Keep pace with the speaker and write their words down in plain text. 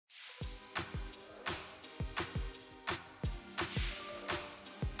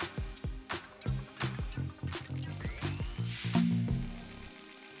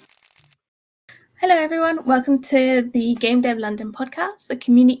Hello everyone, welcome to the Game Dev London podcast, the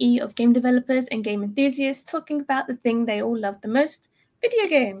community of game developers and game enthusiasts talking about the thing they all love the most, video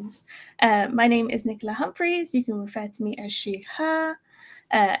games. My name is Nicola Humphreys, you can refer to me as she, her,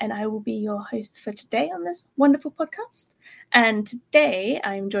 and I will be your host for today on this wonderful podcast. And today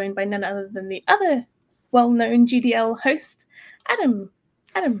I'm joined by none other than the other well-known GDL host, Adam.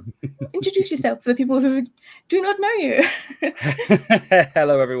 Adam, introduce yourself for the people who do not know you.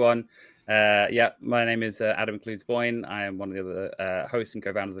 Hello, everyone. My name is Adam Clues-Boyne. I am one of the other hosts and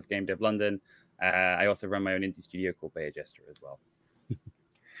co-founders of Game Dev London. I also run my own indie studio called Beta Jester as well.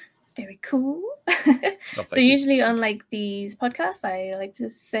 Very cool. So usually on like these podcasts, I like to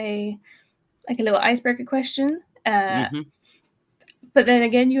say like a little icebreaker question. But then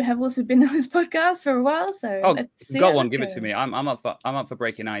again, you have also been on this podcast for a while, so let's see. Got one? Give it to me. I'm up for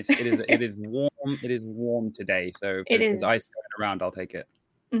breaking ice. It is warm. It is warm today, so if there's ice going around, I'll take it.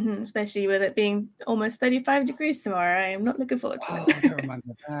 Especially with it being almost 35 degrees tomorrow. I am not looking forward to it. I don't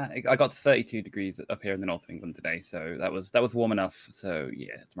remember that. I got 32 degrees up here in the north of England today, so that was warm enough. So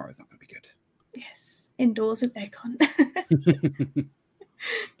yeah, tomorrow's not going to be good. Yes, indoors with aircon.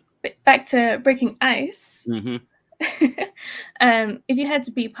 But back to breaking ice. If you had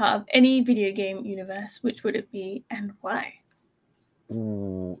to be part of any video game universe, which would it be and why?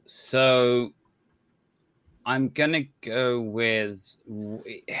 So I'm gonna go with,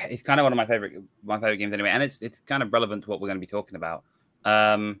 it's kind of one of my favorite games anyway, and it's kind of relevant to what we're going to be talking about.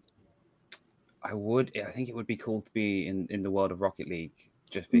 I think it would be cool to be in the world of Rocket League,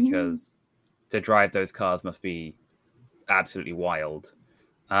 just because to drive those cars must be absolutely wild.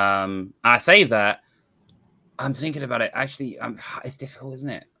 I say that I'm thinking about it. Actually, it's difficult, isn't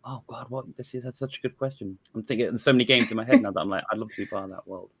it? Oh God, that's such a good question. I'm thinking there's so many games in my head now that I'm like, I'd love to be part of that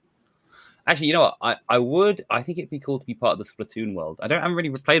world. Actually, you know what? I think it'd be cool to be part of the Splatoon world. I haven't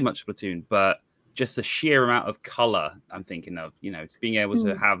really played much Splatoon, but just the sheer amount of color I'm thinking of, being able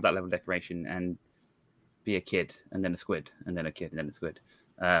to have that level of decoration and be a kid and then a squid and then a kid and then a squid,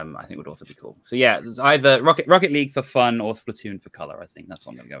 I think would also be cool. So yeah, it's either Rocket League for fun or Splatoon for color. I think that's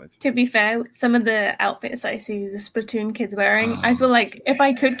what I'm going to go with. To be fair, some of the outfits I see the Splatoon kids wearing, I feel like if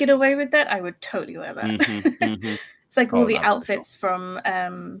I could get away with that, I would totally wear that. It's like all the outfits from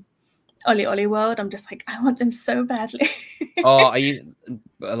Ollie Ollie World. I'm just like, I want them so badly.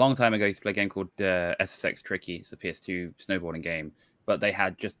 A long time ago, I used to play a game called SSX Tricky. It's a PS2 snowboarding game, but they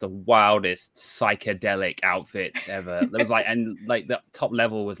had just the wildest psychedelic outfits ever. There was like the top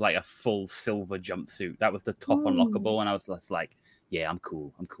level was like a full silver jumpsuit. That was the top unlockable, and I was just like, yeah, I'm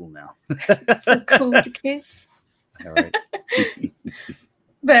cool. I'm cool now. So cool with the kids. All right.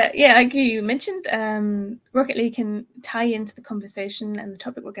 But yeah, like you mentioned, Rocket League can tie into the conversation and the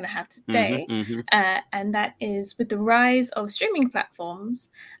topic we're going to have today. And that is, with the rise of streaming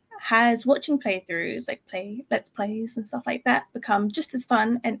platforms, has watching playthroughs, like let's plays and stuff like that, become just as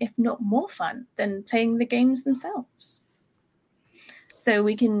fun and if not more fun than playing the games themselves. So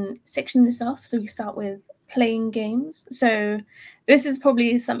we can section this off. So we start with playing games. So this is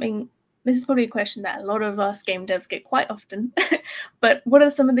probably a question that a lot of us game devs get quite often. But what are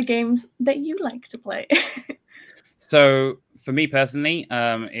some of the games that you like to play? So for me personally,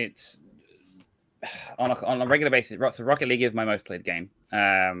 it's on a regular basis. So Rocket League is my most played game,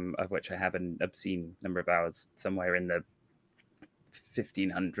 of which I have an obscene number of hours, somewhere in the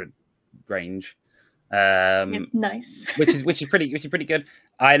 1,500 range. Nice. which is pretty good.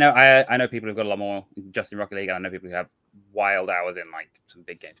 I know people who've got a lot more just in Rocket League, and I know people who have wild hours in like some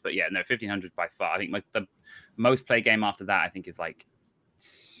big games. But yeah, no, 1,500 by far. I think the most played game after that, I think, is like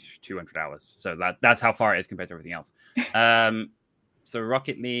 200 hours. So that's how far it is compared to everything else. So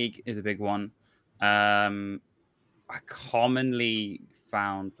Rocket League is a big one. I commonly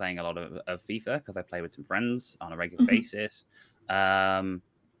found playing a lot of FIFA because I play with some friends on a regular basis.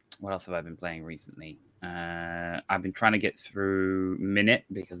 What else have I been playing recently? I've been trying to get through Minute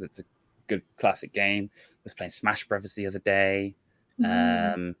because it's a good classic game. I was playing Smash Brothers the other day.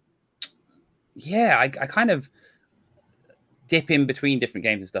 I kind of dip in between different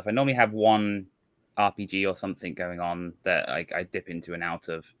games and stuff. I normally have one RPG or something going on that I dip into and out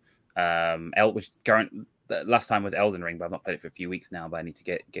of. Last time was Elden Ring, but I've not played it for a few weeks now, but I need to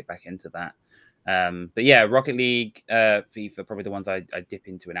get back into that. But yeah, Rocket League, FIFA, probably the ones I dip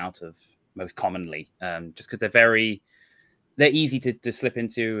into and out of most commonly, just because they're easy to slip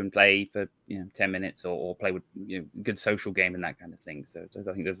into and play for 10 minutes or play with good social game and that kind of thing. So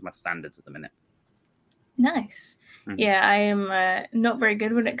I think those are my standards at the minute. Nice. Yeah, I am not very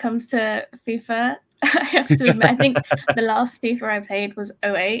good when it comes to FIFA. I have to admit, I think the last FIFA I played was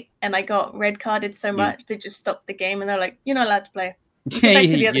 08, and I got red carded so much they just stopped the game and they're like, you're not allowed to play. Get back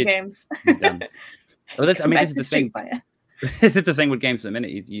to the other games. Well, this is the Street thing. Fighter. This is the thing with games at the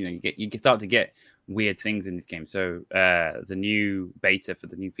minute. You start to get weird things in this game. So the new beta for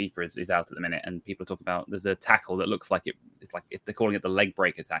the new FIFA is out at the minute, and people are talking about there's a tackle that looks like they're calling it the leg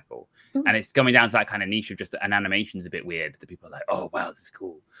breaker tackle. Ooh. And it's coming down to that kind of niche of just an animation's a bit weird. That people are like, oh wow, this is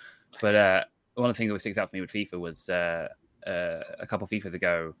cool. But one of the things that sticks out for me with FIFA was a couple of FIFAs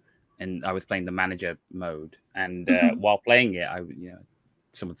ago, and I was playing the manager mode, and while playing it,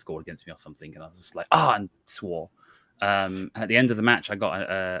 someone scored against me or something, and I was just like, and swore. And at the end of the match, I got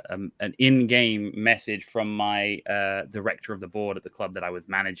an in-game message from my director of the board at the club that I was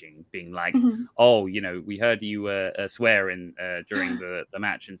managing, being like, "Oh, we heard you swearing during the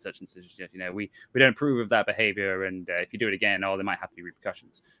match and such and such. We don't approve of that behavior, and if you do it again, there might have to be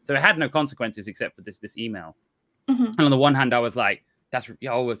repercussions." So it had no consequences except for this email. And on the one hand, I was like, "That's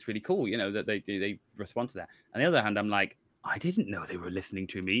really cool," that they respond to that. On the other hand, I'm like, I didn't know they were listening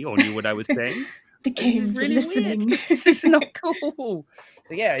to me or knew what I was saying. The game's really listening. This is not cool.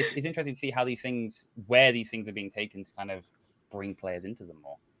 So yeah, it's interesting to see how where these things are being taken to kind of bring players into them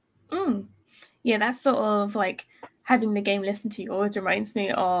more. Yeah, that's sort of like having the game listen to you always reminds me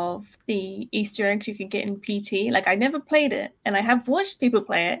of the Easter eggs you could get in PT. Like I never played it, and I have watched people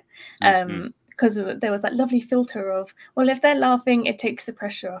play it. Because there was that lovely filter of, well, if they're laughing, it takes the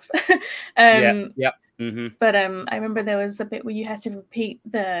pressure off. But I remember there was a bit where you had to repeat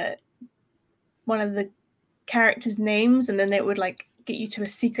one of the characters' names, and then it would like get you to a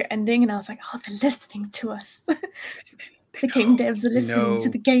secret ending, and I was like, oh, they're listening to us. The game devs are listening to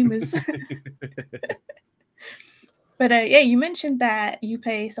the gamers. But you mentioned that you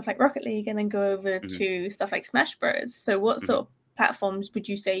play stuff like Rocket League and then go over to stuff like Smash Bros. So what sort of platforms would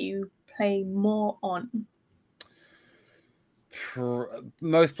you say you play more on?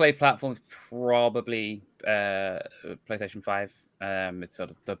 Most play platforms, probably PlayStation 5. It's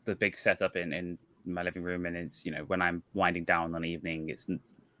sort of the big setup in my living room, and it's when I'm winding down on the evening, it's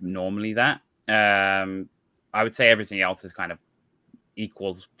normally that. I would say everything else is kind of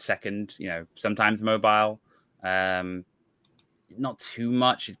equals second. Sometimes mobile, not too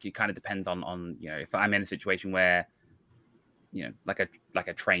much. It kind of depends on if I'm in a situation where like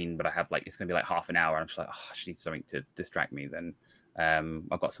a train, but I have it's gonna be like half an hour, and I'm just like, I just need something to distract me. Then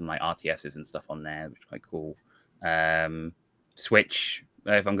I've got some like RTSs and stuff on there, which is quite cool. Switch,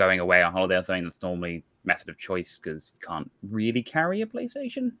 if I'm going away on holiday or something, that's normally method of choice because you can't really carry a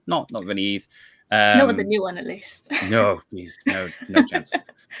PlayStation. Not with any ease. Not with the new one, at least. No, please, no chance.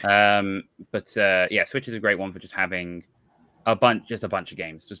 But Switch is a great one for just having a bunch of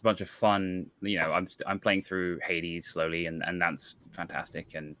games, just a bunch of fun. I'm playing through Hades slowly, and that's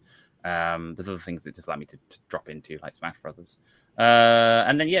fantastic. And there's other things that just allow me to drop into, like Smash Brothers.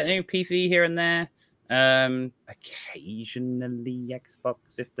 And then PC here and there. Occasionally Xbox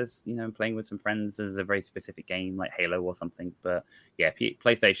if there's playing with some friends as a very specific game like Halo or something. But yeah,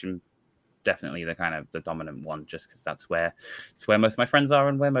 PlayStation definitely the kind of the dominant one, just because that's where most of my friends are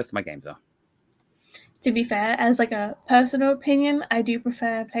and where most of my games are. To be fair, as like a personal opinion, I do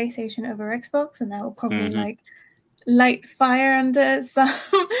prefer PlayStation over Xbox, and that will probably light fire under some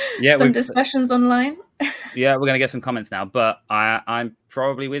discussions online. Yeah, we're gonna get some comments now, but I'm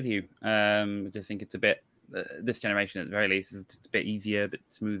probably with you. I just think it's a bit this generation at the very least is just a bit easier, a bit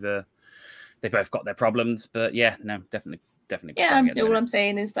smoother. They both got their problems, but yeah, no, definitely. Yeah, all I'm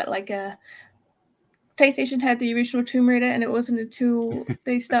saying is that PlayStation had the original Tomb Raider, and it wasn't until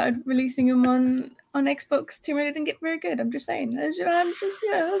they started releasing them on Xbox, Tomb Raider didn't get very good. I'm just saying. Now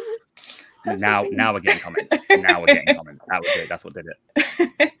we're getting comments. That was it. That's what did it.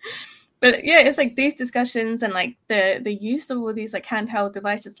 But yeah, it's like these discussions and like the use of all these like handheld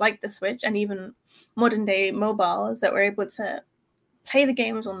devices like the Switch and even modern day mobiles that were able to play the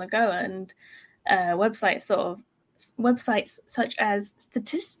games on the go, and websites such as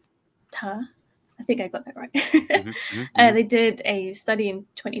Statista. I think I got that right. They did a study in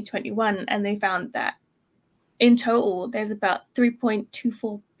 2021, and they found that in total, there's about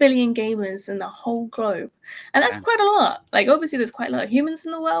 3.24 billion gamers in the whole globe. And that's quite a lot. Like, obviously, there's quite a lot of humans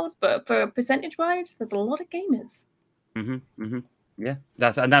in the world, but for percentage-wise, there's a lot of gamers. Yeah,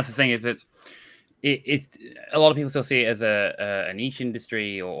 that's the thing, is it's a lot of people still see it as a niche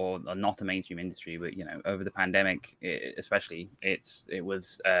industry or not a mainstream industry, but over the pandemic especially, it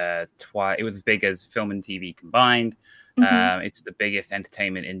was as big as film and TV combined. It's the biggest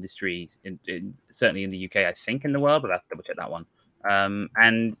entertainment industry certainly in the UK, I think, in the world, but I'll double check that one.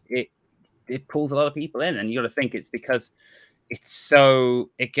 And it pulls a lot of people in, and you got to think it's because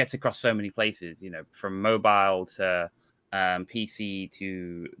it gets across so many places, from mobile to PC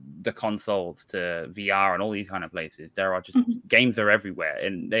to the consoles to VR and all these kind of places. There are just games are everywhere,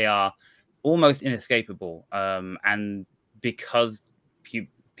 and they are almost inescapable. And because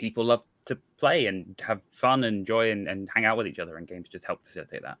people love to play and have fun and joy and hang out with each other, and games just help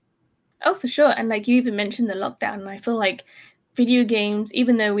facilitate that. Oh, for sure. And like you even mentioned the lockdown, and I feel like video games,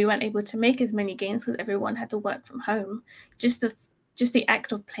 even though we weren't able to make as many games because everyone had to work from home, just the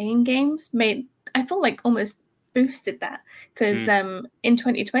act of playing games I feel like almost boosted that, because in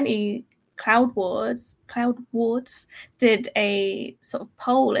 2020 Cloud Wars did a sort of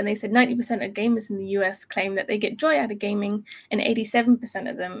poll, and they said 90% of gamers in the US claim that they get joy out of gaming, and 87%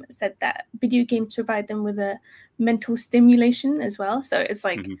 of them said that video games provide them with a mental stimulation as well. So it's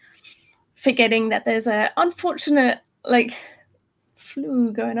like forgetting that there's a unfortunate like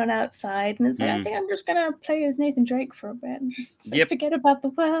flu going on outside, and it's like I think I'm just gonna play as Nathan Drake for a bit and just forget about the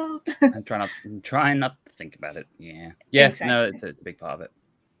world. And try not to think about it. Exactly. No, it's a big part of it.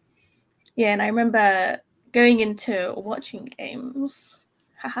 Yeah, and I remember going into watching games.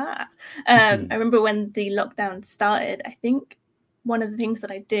 I remember when the lockdown started, I think one of the things that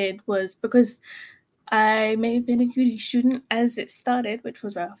I did was, because I may have been a uni student as it started, which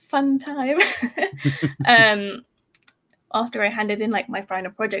was a fun time. After I handed in like my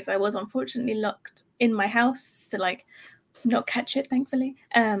final projects, I was unfortunately locked in my house to like not catch it, thankfully.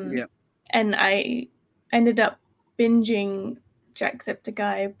 And I ended up binging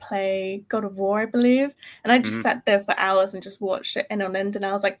Jacksepticeye play God of War, I believe. And I just sat there for hours and just watched it end on end. And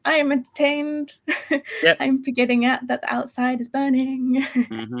I was like, I am entertained. I'm forgetting that the outside is burning.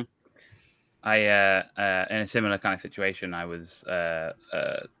 I in a similar kind of situation, I was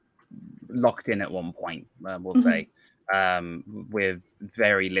locked in at one point, we'll say, with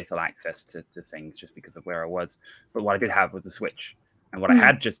very little access to things just because of where I was. But what I did have was the Switch. And what I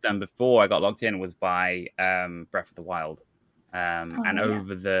had just done before I got locked in was buy Breath of the Wild.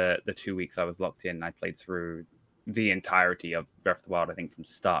 Over the 2 weeks I was locked in, I played through the entirety of Breath of the Wild, I think from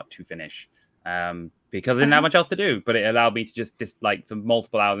start to finish. Because I didn't have much else to do, but it allowed me to just like for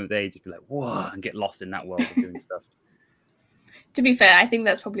multiple hours a day, just be like, whoa, and get lost in that world of doing stuff. To be fair, I think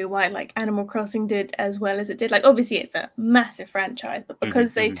that's probably why like Animal Crossing did as well as it did. Like obviously it's a massive franchise, but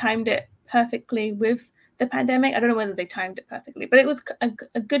because they timed it perfectly with the pandemic, I don't know whether they timed it perfectly, but it was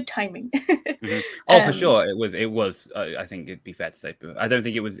a good timing. Oh, for sure, it was. I think it'd be fair to say, but I don't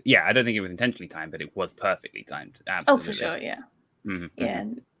think it was. Yeah, I don't think it was intentionally timed, but it was perfectly timed. Absolutely. Oh, for sure, yeah, yeah.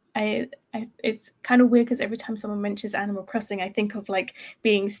 I it's kind of weird because every time someone mentions Animal Crossing, I think of like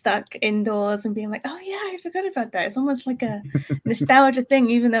being stuck indoors and being like, oh yeah, I forgot about that. It's almost like a nostalgia thing,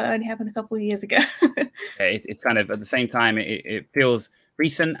 even though it only happened a couple of years ago. It's kind of at the same time, it feels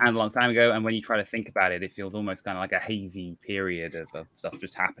recent and a long time ago, and when you try to think about it, it feels almost kind of like a hazy period of stuff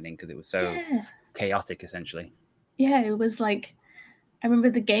just happening because it was so chaotic, essentially. Yeah, it was like, I remember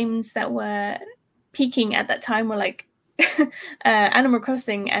the games that were peaking at that time were like Animal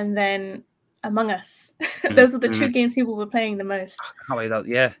Crossing and then Among Us. Those were the two games people were playing the most.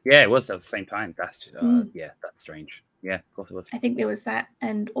 Yeah, it was at the same time. That's that's strange. Yeah, of course it was. I think there was that,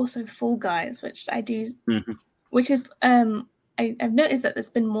 and also Fall Guys, which I do, which is I've noticed that there's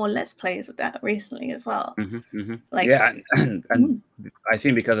been more Let's Plays of that recently as well. Like and I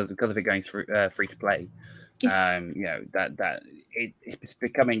think because of it going through free to play, that it's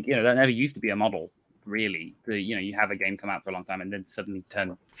becoming, that never used to be a model. Really, you have a game come out for a long time and then suddenly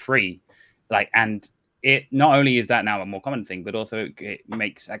turn free, and it not only is that now a more common thing, but also it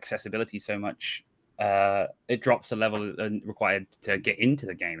makes accessibility so much. It drops the level required to get into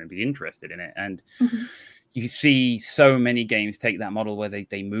the game and be interested in it, and you see so many games take that model where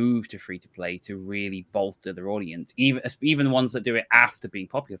they move to free to play to really bolster their audience, even the ones that do it after being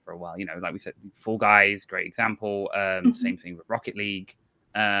popular for a while. Like we said, Fall Guys, great example. Same thing with Rocket League.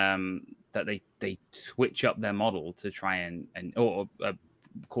 That they switch up their model to try or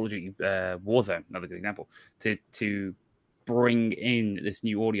Call of Duty Warzone, another good example, to bring in this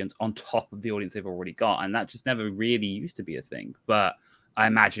new audience on top of the audience they've already got, and that just never really used to be a thing. But I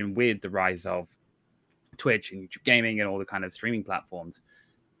imagine with the rise of Twitch and YouTube gaming and all the kind of streaming platforms,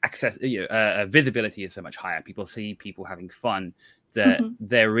 visibility is so much higher. People see people having fun that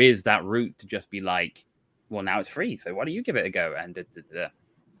there is that route to just be like, well, now it's free, so why don't you give it a go? And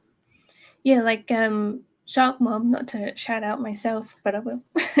yeah, like Shark Mob, not to shout out myself, but I will.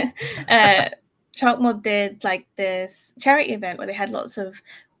 Shark Mob did like this charity event where they had lots of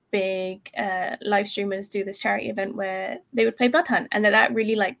big live streamers do this charity event where they would play Blood Hunt, and that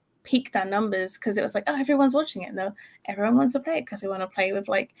really like peaked our numbers because it was like, oh, everyone's watching it though. Everyone wants to play it because they want to play with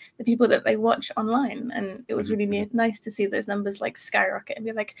like the people that they watch online, and it was really nice to see those numbers like skyrocket and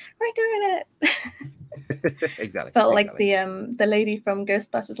be like, we're doing it. Exactly. Felt like the lady from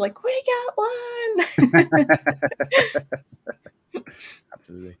Ghostbusters, like, we got one.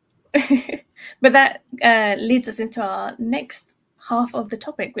 Absolutely. But that leads us into our next half of the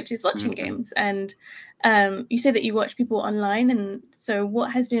topic, which is watching games. And you say that you watch people online, and so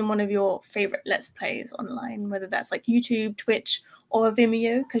what has been one of your favorite Let's Plays online, whether that's like YouTube, Twitch, or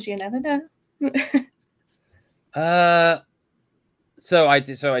Vimeo, because you never know. So I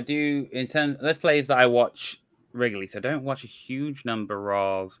do in terms Let's Plays that I watch regularly. So I don't watch a huge number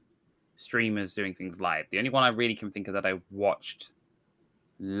of streamers doing things live. The only one I really can think of that I watched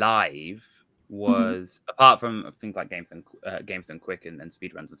live was, apart from things like Games Done Quick and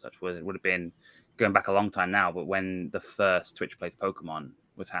speedruns and such, it would have been going back a long time now. But when the first Twitch Plays Pokemon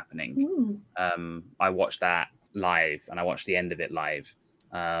was happening, I watched that live, and I watched the end of it live,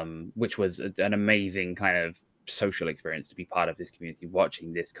 which was an amazing kind of social experience to be part of this community,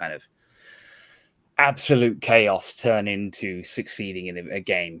 watching this kind of absolute chaos turn into succeeding in a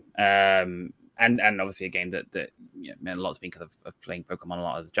game. And obviously a game that meant a lot to me because of playing Pokemon a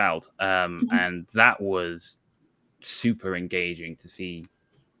lot as a child. And that was super engaging to see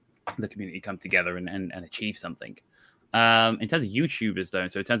the community come together and achieve something. In terms of YouTubers, though,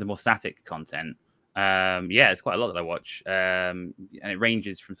 so in terms of more static content, it's quite a lot that I watch. And it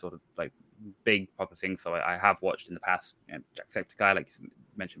ranges from sort of like big popular things. So I have watched in the past, Jacksepticeye, like you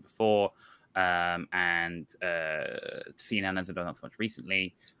mentioned before, and Cnan has done that so much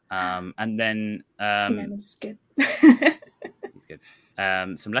recently. And then Cnan is good. He's good.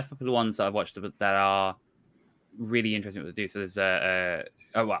 Some less popular ones that I've watched that are really interesting what to do. So there's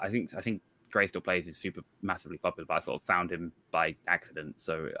I think Gray Still Plays is super massively popular, but I sort of found him by accident.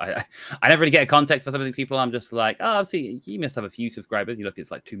 So I never really get a context for some of these people. I'm just like, oh, see, he must have a few subscribers. You look,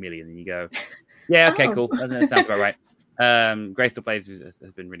 it's like 2 million, and you go, yeah, okay, cool. That sounds about right. Gray Still Plays has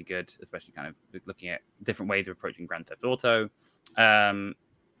been really good, especially kind of looking at different ways of approaching Grand Theft Auto. Some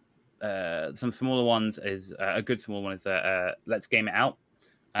smaller ones is a good small one is Let's Game It Out,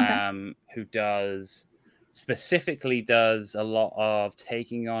 who specifically does a lot of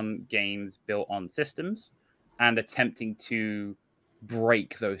taking on games built on systems and attempting to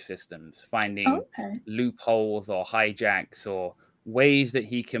break those systems, finding loopholes or hijacks or ways that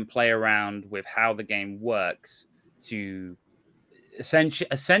he can play around with how the game works to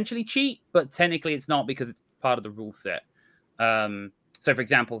essentially cheat, but technically it's not because it's part of the rule set. So, for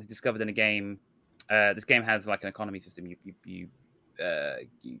example, he discovered in a game, this game has like an economy system. You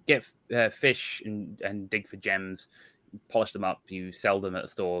get fish and dig for gems, polish them up, you sell them at a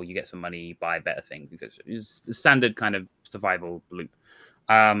store, you get some money, you buy better things, etc. It's a standard kind of survival loop.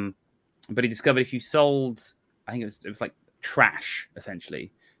 But he discovered if you sold, I think it was like trash,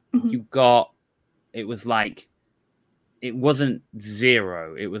 essentially, it wasn't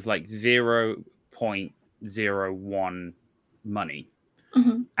zero, it was like 0.01 money.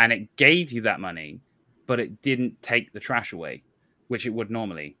 And it gave you that money, but it didn't take the trash away, which it would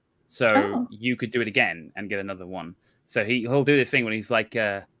normally. So you could do it again and get another one. So he'll do this thing when he's like,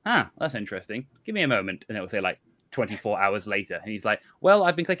 that's interesting. Give me a moment. And it will say like 24 hours later. And he's like, well,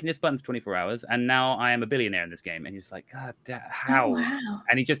 I've been clicking this button for 24 hours and now I am a billionaire in this game. And you're just like, God, how? Oh, wow.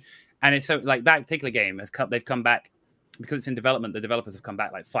 And it's so like that particular game they've come back. Because it's in development, the developers have come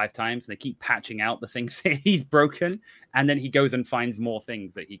back like 5 times and they keep patching out the things that he's broken. And then he goes and finds more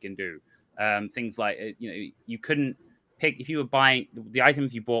things that he can do. Things like, you couldn't pick, if you were buying, the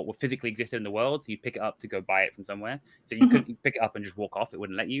items you bought were physically existed in the world. So you'd pick it up to go buy it from somewhere. So you couldn't pick it up and just walk off. It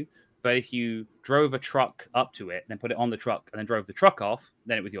wouldn't let you. But if you drove a truck up to it, then put it on the truck and then drove the truck off,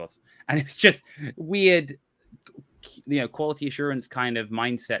 then it was yours. And it's just weird, quality assurance kind of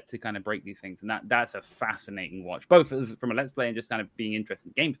mindset to kind of break these things. And that's a fascinating watch, both from a Let's Play and just kind of being interested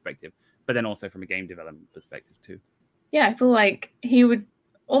in game perspective, but then also from a game development perspective too. Yeah, I feel like he would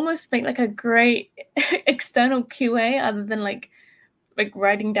almost make like a great external QA other than like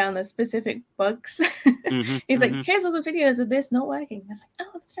writing down the specific bugs. He's like, here's all the videos of this not working. I was like,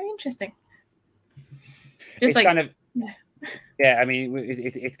 oh, that's very interesting. Just it's like kind of yeah, I mean,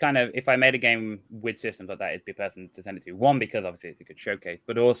 it's kind of, if I made a game with systems like that, it'd be a person to send it to. One, because obviously it's a good showcase,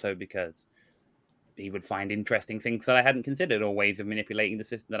 but also because he would find interesting things that I hadn't considered or ways of manipulating the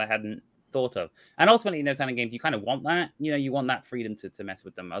system that I hadn't thought of. And ultimately, in those kind of games, you kind of want that. You want that freedom to mess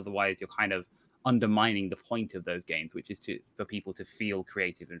with them. Otherwise, you're kind of undermining the point of those games, which is for people to feel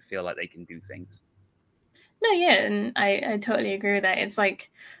creative and feel like they can do things. No, yeah, and I totally agree with that. It's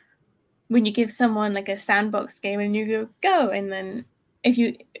like, when you give someone like a sandbox game and you go, and then if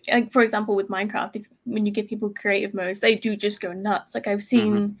you, like, for example, with Minecraft, when you give people creative modes, they do just go nuts. Like I've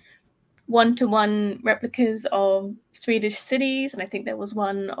seen one-to-one replicas of Swedish cities, and I think there was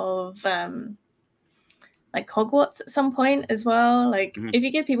one of like Hogwarts at some point as well. Like if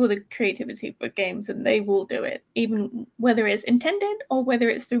you give people the creativity for games, then they will do it, even whether it's intended or whether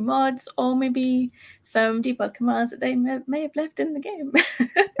it's through mods or maybe some debug commands that they may have left in the game.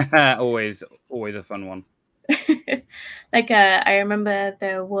 always a fun one. Like I remember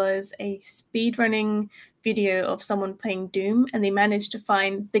there was a speedrunning video of someone playing Doom, and they managed to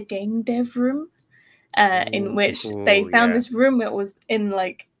find the game dev room, in which they found this room that was in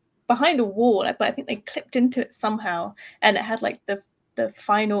like behind a wall, but I think they clipped into it somehow, and it had like the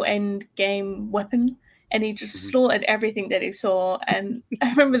final end game weapon, and he just slaughtered everything that he saw. And I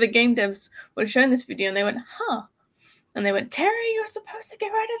remember the game devs were showing this video, and they went, "Huh," and they went, "Terry, you're supposed to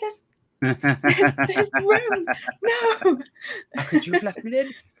get rid of this." this room, no. How could you have left it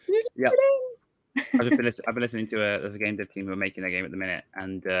in? Yeah, I've been listening to there's a game dev team who are making their game at the minute,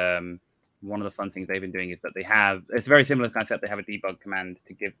 and one of the fun things they've been doing is that it's a very similar concept. They have a debug command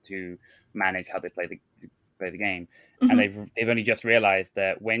to manage how they play the game, and they've only just realized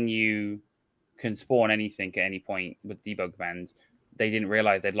that when you can spawn anything at any point with debug commands, they didn't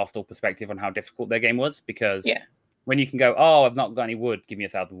realize they'd lost all perspective on how difficult their game was, because when you can go, oh, I've not got any wood, give me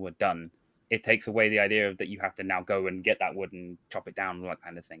 1,000 wood, done. It takes away the idea of that you have to now go and get that wood and chop it down and all that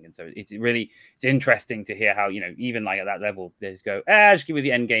kind of thing. And so it's interesting to hear how, even like at that level, they just go, just give me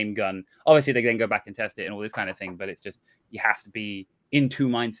the end game gun. Obviously, they then go back and test it and all this kind of thing. But it's just, you have to be in two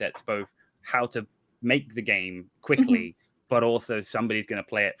mindsets, both how to make the game quickly, but also somebody's going to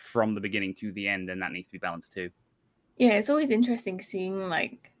play it from the beginning to the end. And that needs to be balanced too. Yeah, it's always interesting seeing,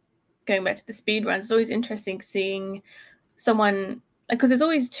 like, going back to the speed runs, it's always interesting seeing someone, like, because there's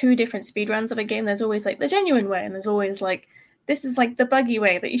always two different speed runs of a game. There's always like the genuine way, and there's always like, this is like the buggy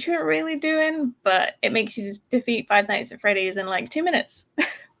way that you shouldn't really do in, but it makes you defeat Five Nights at Freddy's in like 2 minutes.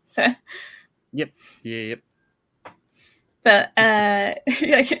 So yep. But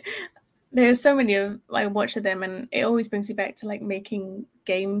like, there's so many of, I watch of them, and it always brings me back to like making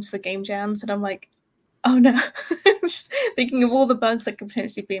games for game jams, and I'm like, oh no. Just thinking of all the bugs that could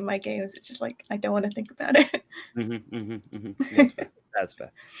potentially be in my games, it's just like, I don't want to think about it. That's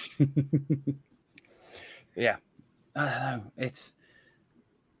fair. Yeah, I don't know. It's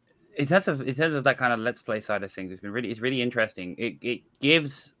in terms of that kind of let's play side of things, it's really interesting. It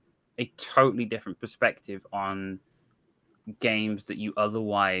gives a totally different perspective on games that you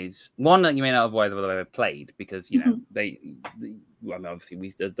otherwise that you may not otherwise have ever played, because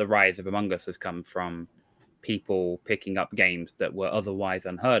obviously the rise of Among Us has come from people picking up games that were otherwise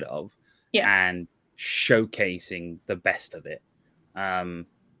unheard of and showcasing the best of it. Among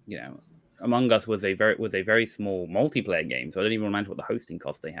Us was a very small multiplayer game, so I don't even remember what the hosting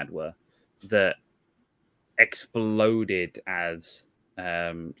costs they had were, that exploded as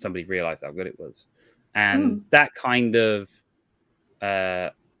somebody realized how good it was. And that kind of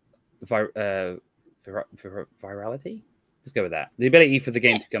virality, let's go with that. The ability for the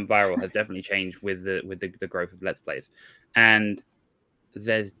game to become viral has definitely changed with the growth of Let's Plays. And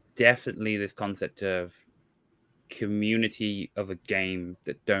there's definitely this concept of community of a game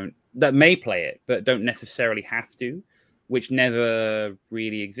that may play it but don't necessarily have to, which never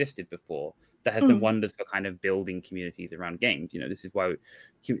really existed before. That has done wonders for kind of building communities around games. This is why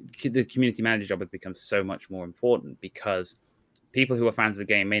the community manager job has become so much more important, because people who are fans of the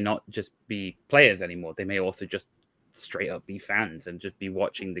game may not just be players anymore. They may also just straight up be fans and just be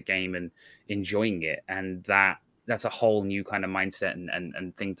watching the game and enjoying it. And that's a whole new kind of mindset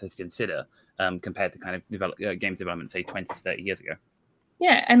and thing to consider compared to kind of games development, say 20, 30 years ago.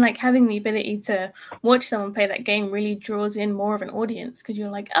 Yeah, and like having the ability to watch someone play that game really draws in more of an audience, because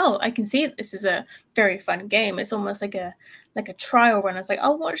you're like, oh, I can see this is a very fun game. It's almost like a trial run. It's like,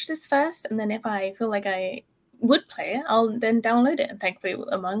 I'll watch this first, and then if I feel like I would play it, I'll then download it. And thankfully,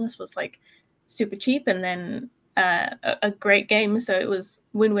 Among Us was like super cheap, and then a great game, so it was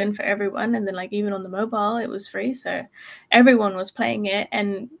win-win for everyone. And then like even on the mobile, it was free, so everyone was playing it.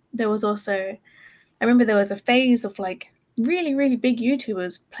 And there was also, I remember there was a phase of like really, really big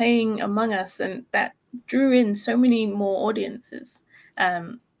YouTubers playing Among Us, and that drew in so many more audiences,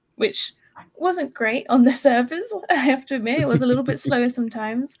 which wasn't great on the servers, I have to admit. It was a little bit slower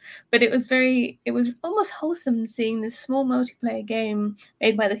sometimes, but it was almost wholesome seeing this small multiplayer game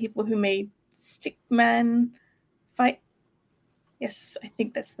made by the people who made Stickman Fight. Yes, I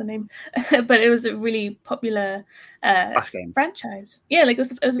think that's the name. But it was a really popular Flash game franchise. Yeah, like it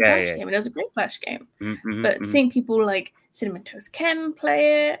was a Flash game, and it was a great Flash game. But seeing people like Cinnamon Toast Ken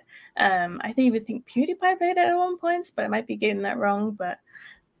play it, I even think PewDiePie played it at one point, but I might be getting that wrong. But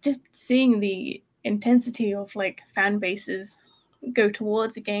just seeing the intensity of like fan bases go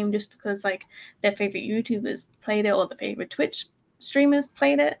towards a game just because like their favorite YouTubers played it, or the favorite Twitch streamers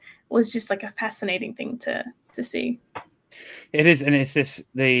played it was just like a fascinating thing to see. It is, and it's this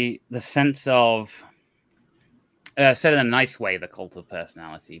the sense of said in a nice way, the cult of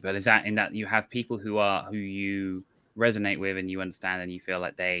personality, but is that in that you have people who you resonate with and you understand and you feel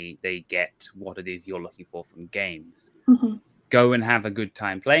like they get what it is you're looking for from games. Mm-hmm. Go and have a good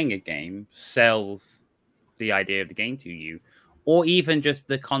time playing a game, sells the idea of the game to you, or even just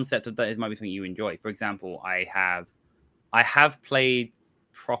the concept of that it might be something you enjoy. For example, I have played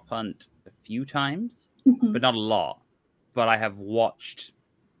Prop Hunt a few times, mm-hmm. but not a lot. But I have watched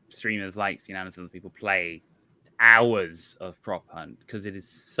streamers like Cian Anderson and people play hours of Prop Hunt because it is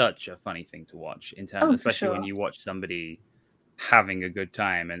such a funny thing to watch in terms, especially when you watch somebody having a good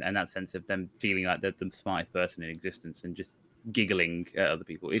time and that sense of them feeling like they're the smartest person in existence and just giggling at other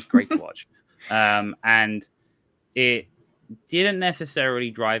people. It's great to watch. And it didn't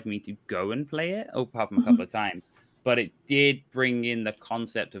necessarily drive me to go and play it, apart from a couple of times, but it did bring in the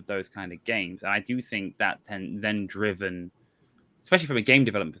concept of those kind of games. And I do think that then driven, especially from a game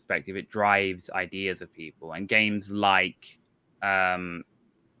development perspective, it drives ideas of people. And games like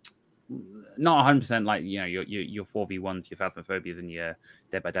not 100% like your 4v1s, your Phasmophobias, and your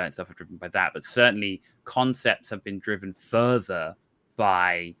Dead by Daylight stuff are driven by that, but certainly concepts have been driven further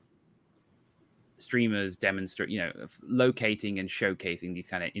by streamers locating and showcasing these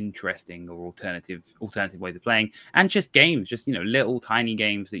kind of interesting or alternative ways of playing, and just games, just little tiny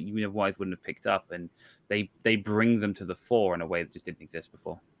games that you otherwise wouldn't have picked up, and they bring them to the fore in a way that just didn't exist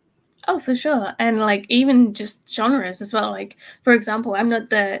before. Oh, for sure. And like even just genres as well. Like, for example, I'm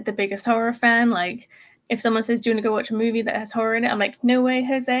not the biggest horror fan. Like, if someone says, do you want to go watch a movie that has horror in it? I'm like, no way,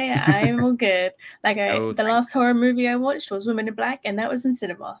 Jose, I'm all good. Like, the last horror movie I watched was Women in Black, and that was in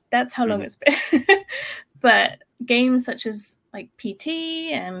cinema. That's how long it's been. But games such as like PT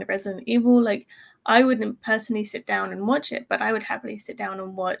and Resident Evil, like, I wouldn't personally sit down and watch it, but I would happily sit down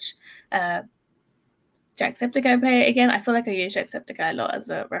and watch Jacksepticeye play it again. I feel like I use Jacksepticeye a lot as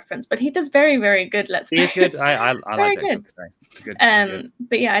a reference, but he does very, very good Let's Plays. He's good. I very like Jacksepticeye. Good.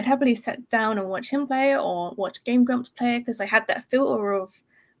 But yeah, I'd happily sit down and watch him play it or watch Game Grumps play it because I had that filter of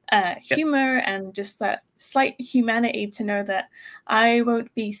humor and just that slight humanity to know that I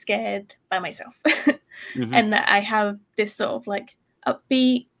won't be scared by myself. And that I have this sort of like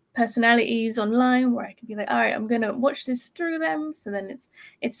upbeat personalities online where I can be like, all right, I'm gonna watch this through them, so then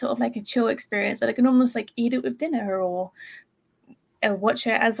it's sort of like a chill experience that I can almost like eat it with dinner or watch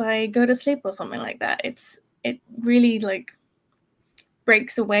it as I go to sleep or something like that. It really like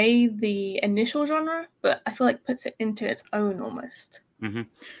breaks away the initial genre, but I feel like puts it into its own almost. And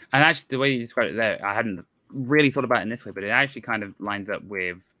actually, the way you described it there, I hadn't really thought about it in this way, but it actually kind of lines up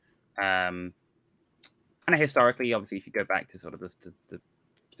with kind of historically. Obviously, if you go back to sort of the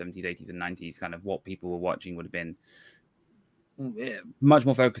 70s, 80s, and 90s, kind of what people were watching would have been much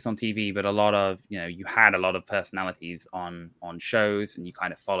more focused on TV, but a lot of you had a lot of personalities on shows, and you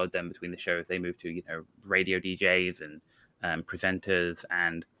kind of followed them between the shows. They moved to radio DJs and presenters,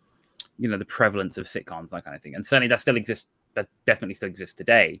 and the prevalence of sitcoms, that kind of thing. And certainly that still exists. That definitely still exists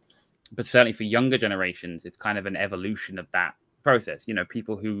today. But certainly for younger generations, it's kind of an evolution of that process.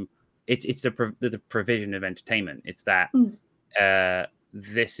 People who it's the provision of entertainment. It's that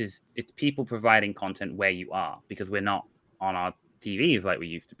it's people providing content where you are, because we're not on our TVs like we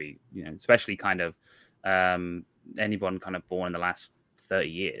used to be. Especially kind of anyone kind of born in the last 30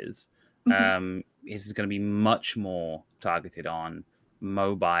 years is going to be much more targeted on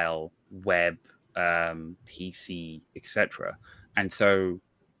mobile, web, PC, etc. And so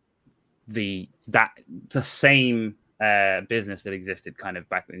the same business that existed kind of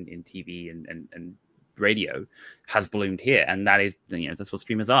back in TV and radio has bloomed here, and that is that's what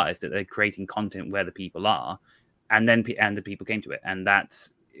streamers are, is that they're creating content where the people are, and the people came to it, and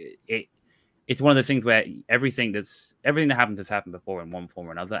that's it. It's one of those things where everything that happens has happened before in one form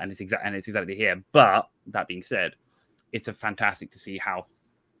or another, and it's exactly here. But that being said, it's fantastic to see how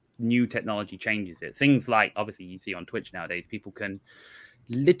new technology changes it. Things like, obviously, you see on Twitch nowadays, people can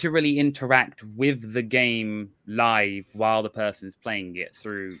literally interact with the game live while the person is playing it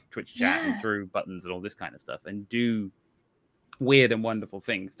through Twitch chat and through buttons and all this kind of stuff, and do weird and wonderful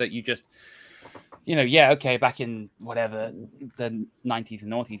things that you just, back in whatever the 90s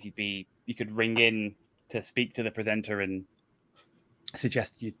and noughties, you could ring in to speak to the presenter and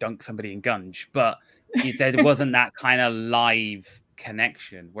suggest you dunk somebody in Gunge, but there wasn't that kind of live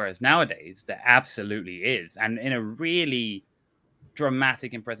connection. Whereas nowadays there absolutely is, and in a really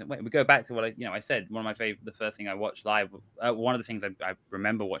dramatic and present way. We go back to what I said. One of my favorite, the first thing I watched live, one of the things I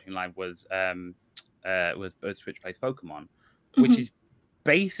remember watching live was Switch Plays Pokemon, which is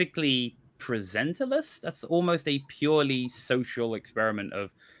basically presenterless. That's almost a purely social experiment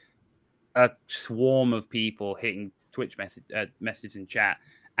of a swarm of people hitting Twitch messages in chat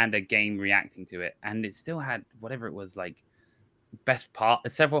and a game reacting to it, and it still had whatever it was, like best part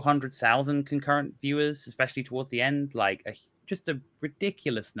several 100,000 concurrent viewers, especially towards the end, like just a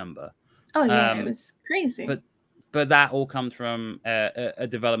ridiculous number. Oh yeah, it was crazy. But that all comes from a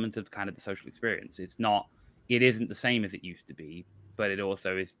development of kind of the social experience. It isn't the same as it used to be, but it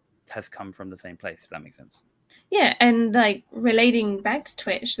also has come from the same place, if that makes sense. Yeah, and like relating back to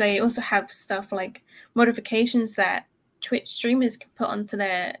Twitch, they also have stuff like modifications that Twitch streamers can put onto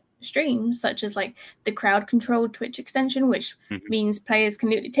their streams, such as like the crowd control Twitch extension, which means players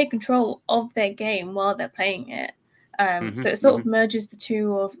can take control of their game while they're playing it. So it sort of merges the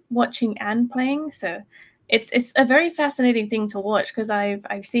two of watching and playing. So it's a very fascinating thing to watch, because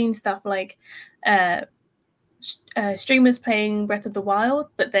I've seen stuff like streamers playing Breath of the Wild,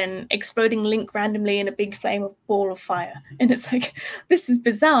 but then exploding Link randomly in a big ball of fire, and it's like, this is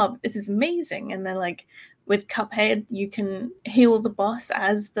bizarre, this is amazing. And then like with Cuphead, you can heal the boss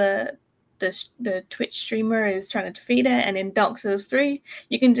as the Twitch streamer is trying to defeat it, and in Dark Souls 3,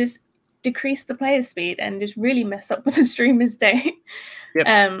 you can just decrease the player speed and just really mess up with the streamer's day.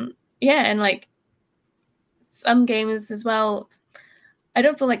 Yep. And like some games as well, I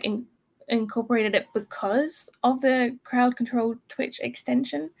don't feel like incorporated it because of the crowd control Twitch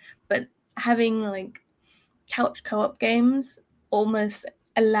extension, but having like couch co-op games almost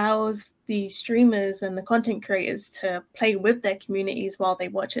allows the streamers and the content creators to play with their communities while they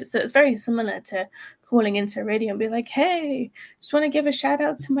watch it. So it's very similar to calling into radio and be like, hey, just want to give a shout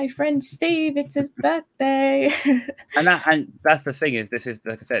out to my friend Steve, it's his birthday. and that's the thing, is this is,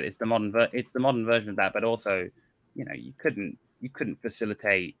 like I said, it's the modern version of that. But also, you couldn't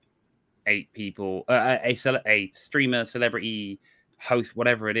facilitate 8 people, a streamer, celebrity, host,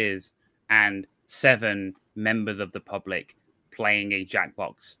 whatever it is, and 7 members of the public playing a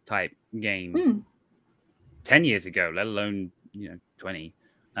Jackbox type game 10 years ago, let alone 20.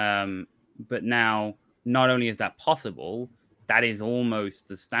 But now, not only is that possible, that is almost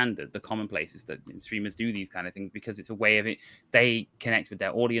the standard. The commonplace is that streamers do these kind of things because it's a way of it. They connect with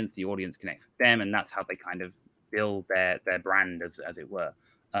their audience, the audience connects with them, and that's how they kind of build their brand, as it were.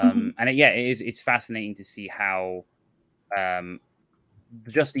 And it's fascinating to see how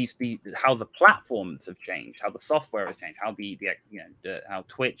just how the platforms have changed, how the software has changed, how how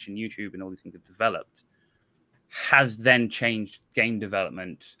Twitch and YouTube and all these things have developed, has then changed game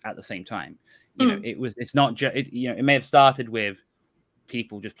development at the same time. It's not just it may have started with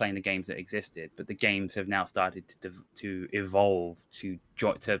people just playing the games that existed, but the games have now started to evolve to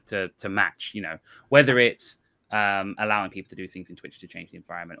match. Whether it's allowing people to do things in Twitch to change the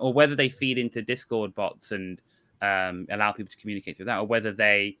environment, or whether they feed into Discord bots and allow people to communicate through that, or whether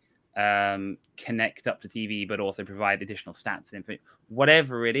they connect up to TV but also provide additional stats and information.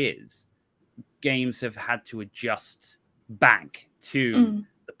 Whatever it is, games have had to adjust back to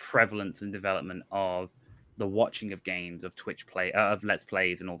the prevalence and development of the watching of games, of Twitch play, of Let's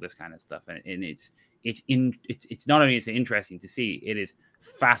Plays, and all this kind of stuff. And it's not only is it interesting to see, it is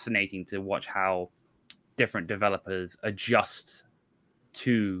fascinating to watch how different developers adjust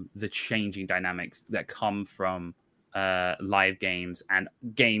to the changing dynamics that come from live games and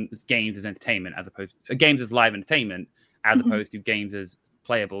games as entertainment, as opposed to games as live entertainment, as opposed to games as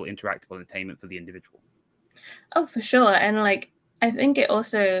playable, interactable entertainment for the individual. Oh, for sure. And like, I think it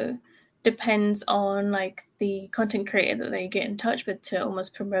also depends on like the content creator that they get in touch with to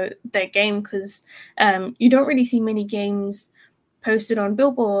almost promote their game, because you don't really see many games posted on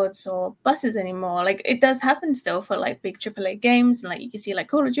billboards or buses anymore. Like, it does happen still for like big AAA games, and like you can see like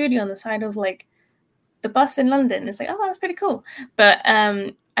Call of Duty on the side of like the bus in London. It's like, oh, that's pretty cool. But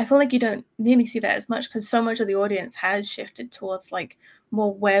I feel like you don't nearly see that as much, because so much of the audience has shifted towards like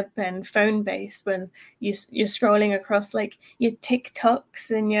more web and phone based, when you're scrolling across like your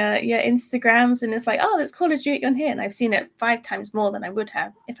TikToks and your Instagrams, and it's like, oh, there's Call of Duty on here, and I've seen it 5 times more than I would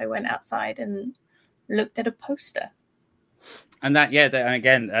have if I went outside and looked at a poster. And that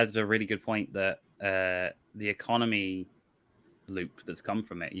again, that's a really good point, that the economy loop that's come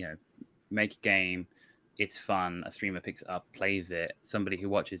from it. Make a game, it's fun, a streamer picks it up, plays it, somebody who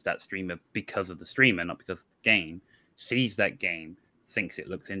watches that streamer because of the streamer, not because of the game, sees that game, thinks it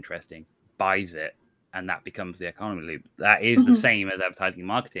looks interesting, buys it, and that becomes the economy loop. That is the same as advertising and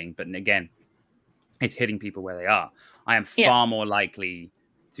marketing, but again, it's hitting people where they are. I am far more likely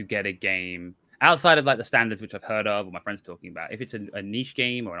to get a game outside of like the standards which I've heard of or my friends talking about. If it's a niche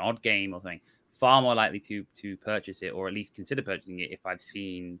game or an odd game or something, far more likely to purchase it, or at least consider purchasing it, if I've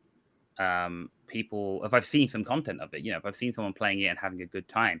seen people, if I've seen some content of it, if I've seen someone playing it and having a good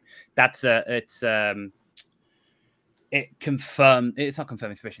time, it's not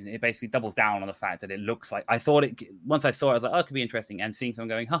confirming suspicion. It basically doubles down on the fact that it looks like, once I saw it, I was like, oh, it could be interesting. And seeing someone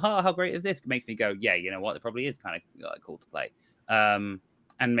going, haha, how great is this? It makes me go, yeah, you know what? It probably is kind of cool to play. And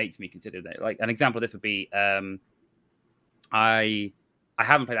makes me consider that. Like an example of this would be, I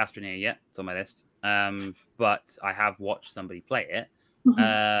haven't played Astroneer yet. It's on my list. But I have watched somebody play it.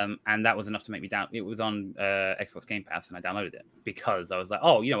 And that was enough to make me down. It was on Xbox Game Pass, and I downloaded it because I was like,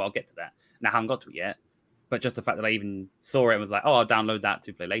 oh, I'll get to that. And I haven't got to it yet. But just the fact that I even saw it and was like, oh, I'll download that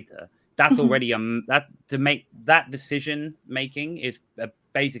to play later. That's already that to make that decision making is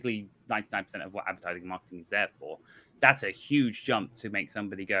basically 99% of what advertising and marketing is there for. That's a huge jump to make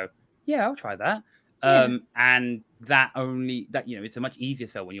somebody go, yeah, I'll try that. Yeah. And it's a much easier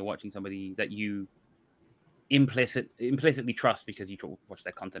sell when you're watching somebody that you implicitly trust because you watch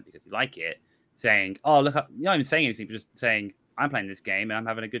their content because you like it, saying, oh, look, you're not even saying anything, but just saying, I'm playing this game and I'm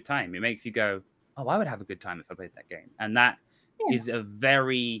having a good time. It makes you go, oh, I would have a good time if I played that game. And that is a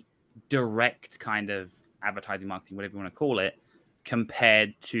very direct kind of advertising, marketing, whatever you want to call it,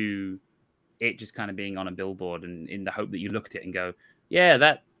 compared to it just kind of being on a billboard and in the hope that you look at it and go, yeah,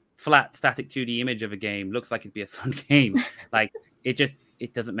 that flat static 2D image of a game looks like it'd be a fun game. Like it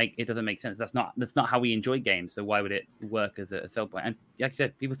doesn't make sense. That's not how we enjoy games. So why would it work as a sell point? And like I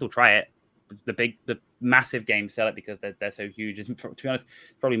said, people still try it. The massive games sell it because they're so huge. To be honest,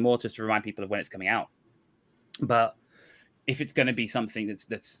 probably more just to remind people of when it's coming out. But if it's going to be something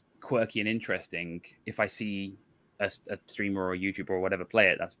that's quirky and interesting, if I see a streamer or a YouTuber or whatever play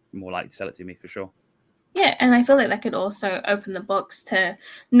it, that's more likely to sell it to me for sure. Yeah, and I feel like that could also open the box to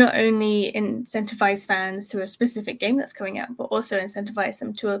not only incentivize fans to a specific game that's coming out, but also incentivize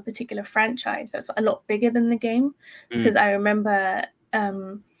them to a particular franchise that's a lot bigger than the game. Because I remember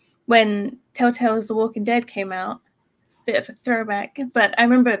when Telltale's The Walking Dead came out, bit of a throwback, but I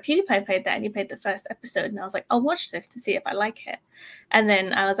remember PewDiePie played that and he played the first episode and I was like, I'll watch this to see if I like it. And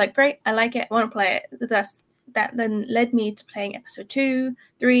then I was like, great, I like it, I want to play it. That then led me to playing episode 2,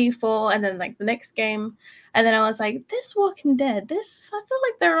 3, 4, and then like the next game. And then I was like, this Walking Dead, I feel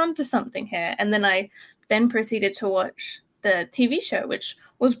like they're onto something here. And then I proceeded to watch the TV show, which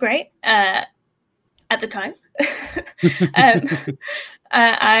was great at the time.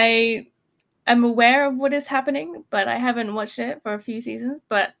 I am aware of what is happening, but I haven't watched it for a few seasons.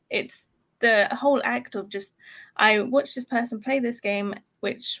 But it's the whole act of just, I watched this person play this game,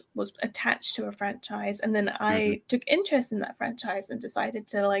 which was attached to a franchise, and then I took interest in that franchise and decided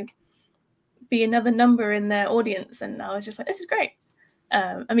to like be another number in their audience, and I was just like, this is great.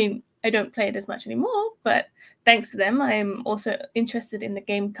 I mean, I don't play it as much anymore, but thanks to them, I'm also interested in the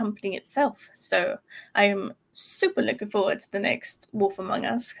game company itself. So I'm super looking forward to the next Wolf Among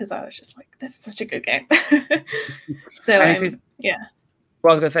Us because I was just like, this is such a good game. So yeah.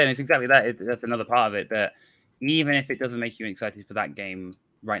 Well, I was going to say, and it's exactly that. That's another part of it, that even if it doesn't make you excited for that game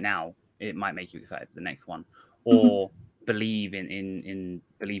right now, it might make you excited for the next one, or believe in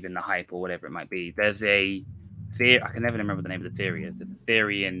the hype or whatever it might be. There's a theory, I can never remember the name of the theory. There's a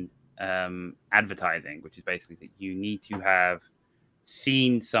theory in advertising, which is basically that you need to have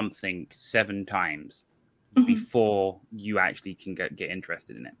seen something 7 times before you actually can get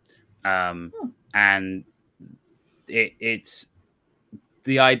interested in it. And it's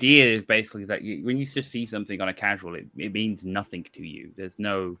the idea is basically that when you just see something on a casual, it means nothing to you. There's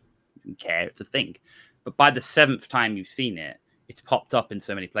no care. It's a thing. But by the 7th time you've seen it, it's popped up in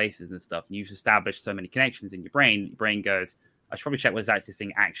so many places and stuff, and you've established so many connections in your brain. Your brain goes, I should probably check what exactly this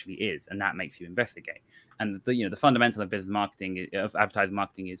thing actually is, and that makes you investigate. And the fundamental of business marketing, of advertising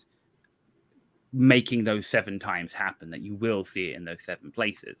marketing, is making those 7 times happen, that you will see it in those 7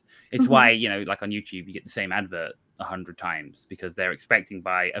 places. It's why, like on YouTube, you get the same advert 100 times because they're expecting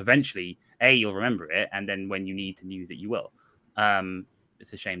by eventually you'll remember it, and then when you need to use it, you will.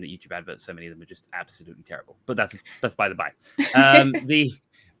 It's a shame that YouTube adverts, so many of them are just absolutely terrible, but that's by the by.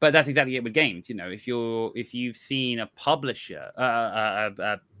 But that's exactly it with games. If you've seen a publisher,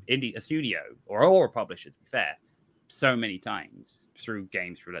 a studio or a publisher, to be fair, so many times through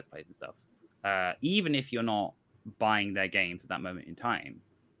games, through Let's Plays and stuff, even if you're not buying their games at that moment in time,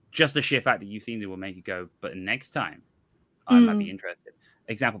 just the sheer fact that you've seen it will make you go, but next time I might be interested.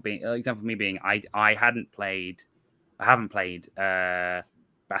 Example for me being, I haven't played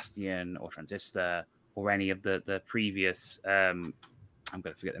Bastion or Transistor or any of the previous. I'm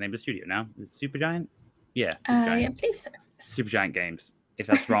going to forget the name of the studio now. Is it Supergiant? Yeah, I believe so. Supergiant Games. If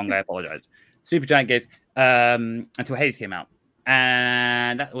that's wrong, I apologize. Supergiant Games until Hades came out,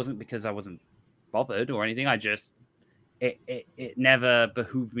 and that wasn't because I wasn't bothered or anything. I just it never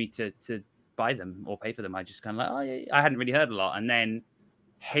behooved me to buy them or pay for them. I just kind of like, oh, yeah, I hadn't really heard a lot. And then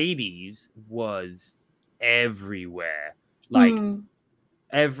Hades was everywhere. Like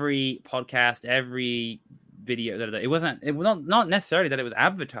every podcast, every video. It was not necessarily that it was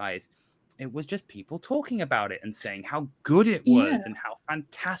advertised. It was just people talking about it and saying how good it was and how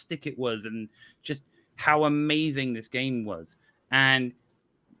fantastic it was and just how amazing this game was. And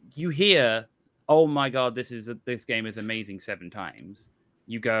you hear, oh my God, this game is amazing 7 times.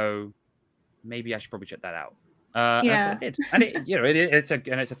 You go, maybe I should probably check that out. That's what I did.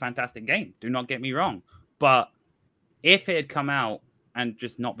 And it's a fantastic game. Do not get me wrong. But if it had come out and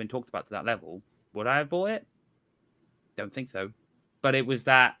just not been talked about to that level, would I have bought it? Don't think so. But it was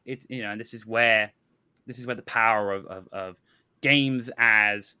that and this is where the power of games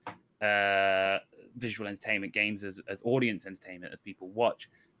as visual entertainment, games as audience entertainment, as people watch,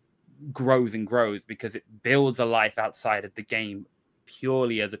 grows and grows, because it builds a life outside of the game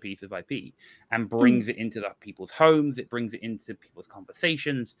purely as a piece of IP and brings it into people's homes. It brings it into people's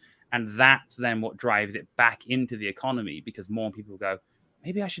conversations, and that's then what drives it back into the economy, because more people go,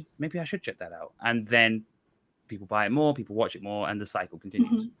 maybe I should check that out, and then people buy it more, people watch it more, and the cycle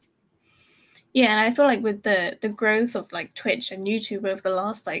continues. Yeah, and I feel like with the growth of like Twitch and YouTube over the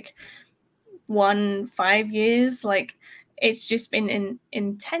last 5 years, like it's just been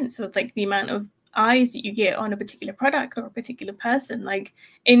intense with like the amount of eyes that you get on a particular product or a particular person. Like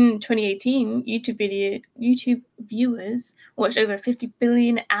in 2018, YouTube viewers watched over 50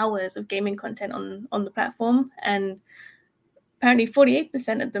 billion hours of gaming content on the platform, and apparently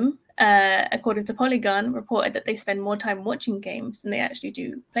 48% of them, according to Polygon, reported that they spend more time watching games than they actually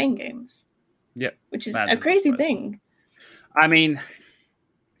do playing games. Yeah, which is a crazy thing. I mean,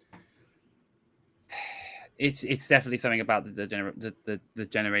 it's definitely something about the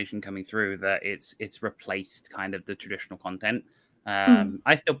generation coming through that it's replaced kind of the traditional content. I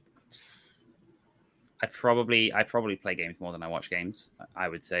probably play games more than I watch games. I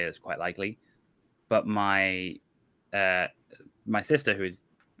would say that's quite likely. But my sister, who is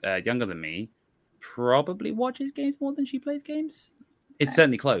younger than me, probably watches games more than she plays games. It's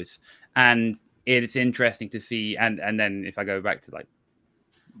certainly close, and it's interesting to see. And then if I go back to like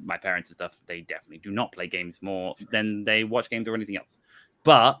my parents and stuff, they definitely do not play games more than they watch games or anything else.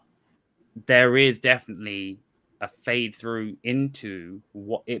 But there is definitely a fade through into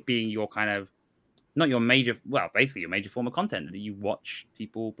what it being your kind of basically your major form of content, that you watch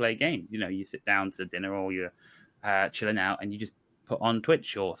people play games. You sit down to dinner or you're chilling out and you just put on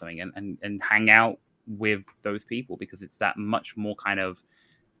Twitch or something and hang out with those people, because it's that much more kind of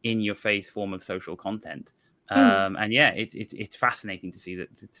in your face form of social content. And yeah, it's fascinating to see that.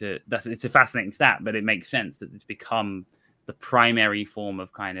 It's a fascinating stat, but it makes sense that it's become the primary form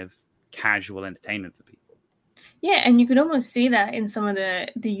of kind of casual entertainment for people. Yeah, and you could almost see that in some of the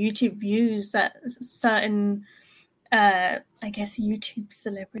YouTube views that certain I guess YouTube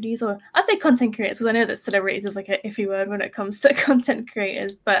celebrities, or I'd say content creators, because I know that celebrities is like an iffy word when it comes to content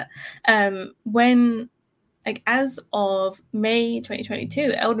creators, but when as of May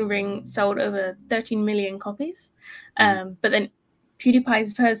 2022, Elden Ring sold over 13 million copies. But then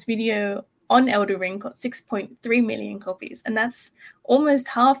PewDiePie's first video on Elden Ring got 6.3 million copies. And that's almost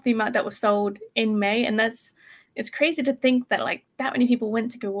half the amount that was sold in May. And it's crazy to think that that many people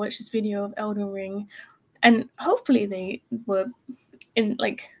went to go watch this video of Elden Ring. And hopefully they were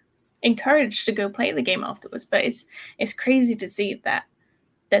encouraged to go play the game afterwards. But it's crazy to see that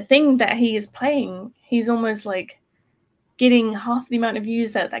the thing that he is playing, he's almost getting half the amount of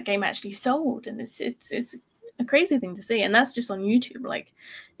views that game actually sold. And it's a crazy thing to see. And that's just on YouTube.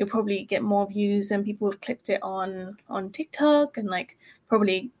 You'll probably get more views than people have clipped it on TikTok and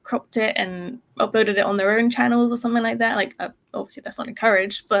probably cropped it and uploaded it on their own channels or something like that. Obviously that's not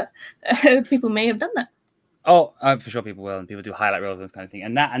encouraged, but people may have done that. Oh, for sure people will, and people do highlight reels and this kind of thing.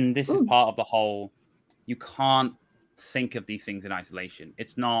 And this is part of the whole, you can't think of these things in isolation.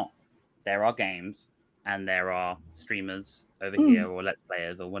 It's not, there are games and there are streamers over here or let's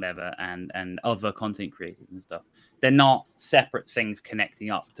players or whatever and other content creators and stuff. They're not separate things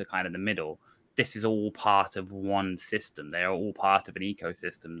connecting up to kind of the middle. This is all part of one system. They are all part of an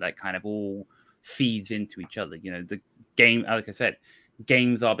ecosystem that kind of all feeds into each other. The game, like I said,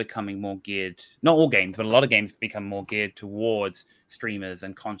 games are becoming more geared, not all games, but a lot of games become more geared towards streamers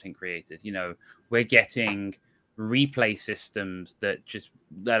and content creators. We're getting replay systems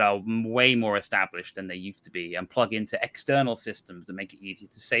that are way more established than they used to be, and plug into external systems that make it easier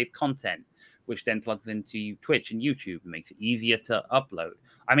to save content, which then plugs into Twitch and YouTube and makes it easier to upload.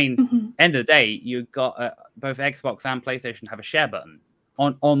 I mean, end of the day, you've got both Xbox and PlayStation have a share button.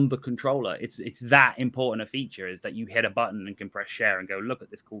 on the controller. It's that important a feature, is that you hit a button and can press share and go, look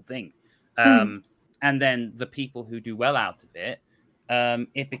at this cool thing. And then the people who do well out of it,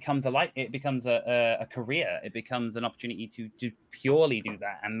 it becomes a career. It becomes an opportunity to purely do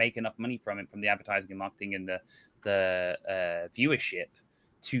that and make enough money from it, from the advertising and marketing and the viewership,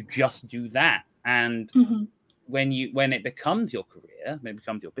 to just do that. And when it becomes your career, when it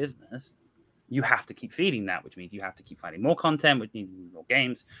becomes your business, you have to keep feeding that, which means you have to keep finding more content, which means more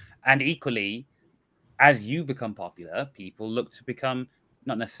games. And equally, as you become popular, people look to become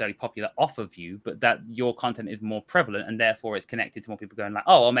not necessarily popular off of you, but that your content is more prevalent, and therefore it's connected to more people going like,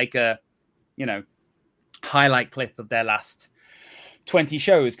 oh, I'll make a, highlight clip of their last 20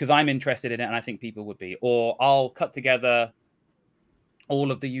 shows because I'm interested in it and I think people would be. Or I'll cut together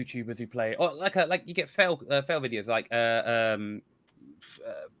all of the YouTubers who play, or like you get fail videos, like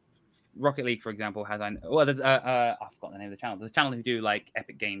Rocket League, for example, has I've forgotten the name of the channel. There's a channel who do like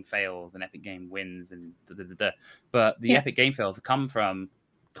Epic Game fails and Epic Game wins and but the Epic Game fails come from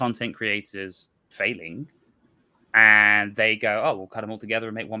content creators failing, and they go, oh, we'll cut them all together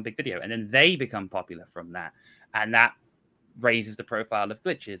and make one big video, and then they become popular from that, and that raises the profile of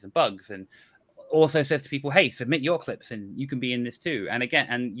glitches and bugs, and also says to people, hey, submit your clips and you can be in this too. And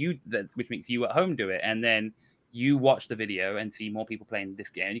again, which makes you at home do it, and then you watch the video and see more people playing this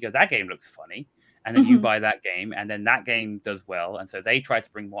game. And you go, that game looks funny. And then you buy that game, and then that game does well. And so they try to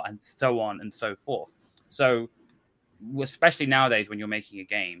bring more, and so on and so forth. So especially nowadays when you're making a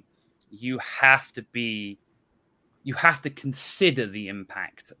game, you have to consider the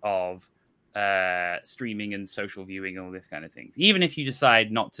impact of streaming and social viewing and all this kind of things. Even if you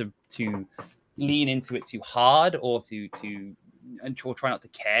decide not to lean into it too hard, or or try not to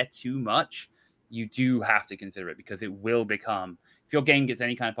care too much, you do have to consider it, because it will become, if your game gets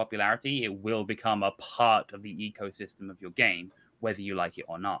any kind of popularity, it will become a part of the ecosystem of your game, whether you like it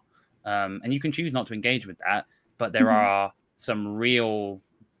or not. And you can choose not to engage with that, but there are some real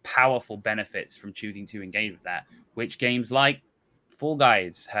powerful benefits from choosing to engage with that, which games like Fall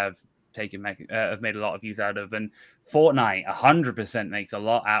Guys have made a lot of use out of, and Fortnite 100% makes a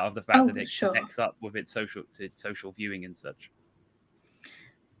lot out of the fact that it connects up with its social viewing and such.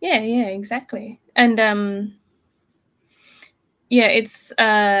 Yeah, exactly. And it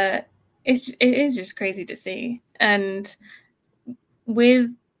is just crazy to see. And with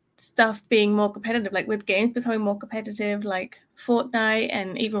stuff being more competitive, like with games becoming more competitive, like Fortnite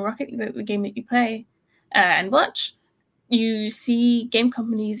and even Rocket League, the game that you play and watch, you see game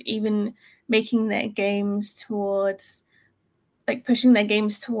companies even making their games towards, like pushing their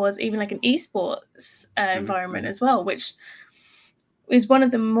games towards even like an esports environment as well, which is one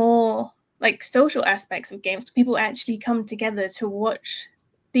of the more like social aspects of games. People actually come together to watch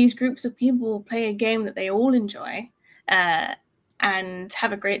these groups of people play a game that they all enjoy and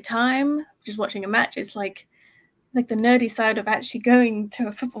have a great time just watching a match. It's like the nerdy side of actually going to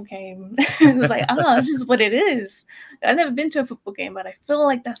a football game. It's like, this is what it is. I've never been to a football game, but I feel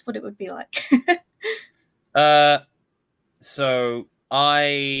like that's what it would be like. So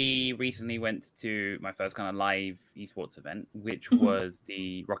I recently went to my first kind of live esports event, which was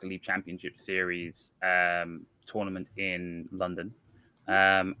the Rocket League Championship Series tournament in London.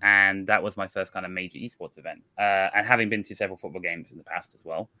 And that was my first kind of major esports event. And having been to several football games in the past as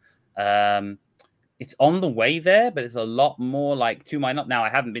well. It's on the way there, but it's a lot more like, now I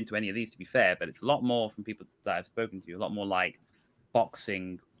haven't been to any of these, to be fair, but it's a lot more from people that I've spoken to, a lot more like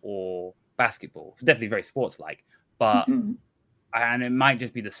boxing or basketball. It's definitely very sports-like, but and it might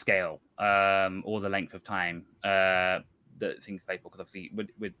just be the scale or the length of time that things play for, because obviously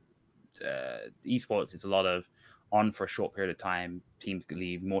with esports, it's a lot of on for a short period of time, teams can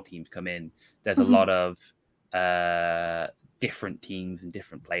leave, more teams come in. There's a lot of different teams and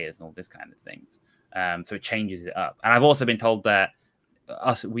different players and all this kind of things. So it changes it up. And I've also been told that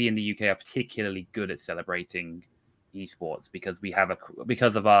we in the UK are particularly good at celebrating esports because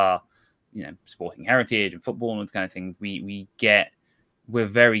because of our sporting heritage and football and those kind of things. We're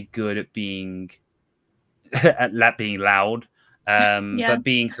very good at being being loud, but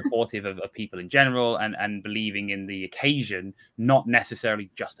being supportive of people in general and believing in the occasion, not necessarily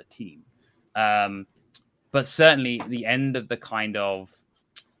just a team. But certainly the end of the kind of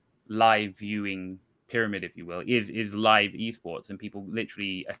live viewing pyramid, if you will, is live esports, and people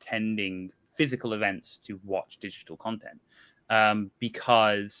literally attending physical events to watch digital content,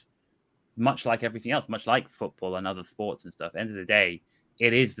 because much like everything else, much like football and other sports and stuff, end of the day,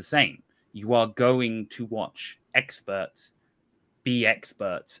 it is the same. You are going to watch experts be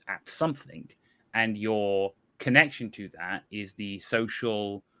experts at something, and your connection to that is the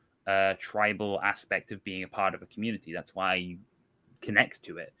social tribal aspect of being a part of a community. That's why you connect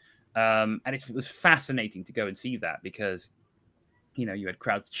to it. And it was fascinating to go and see that, because you had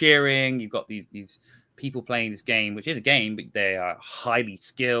crowds cheering, you've got these people playing this game, which is a game, but they are highly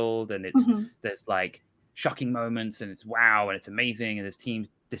skilled, and there's like shocking moments, and it's wow, and it's amazing, and there's teams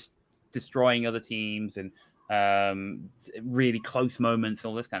destroying other teams, and really close moments,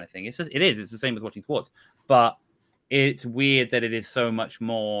 all this kind of thing. It's the same as watching sports, but it's weird that it is so much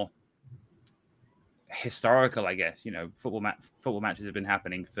more historical, I guess. Football matches have been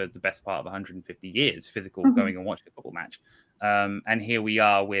happening for the best part of 150 years, physical going and watching a football match. And here we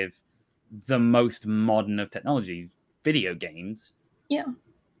are with the most modern of technologies, video games. Yeah.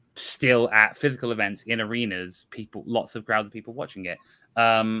 Still at physical events in arenas, lots of crowds of people watching it.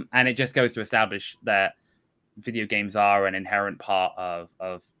 And it just goes to establish that video games are an inherent part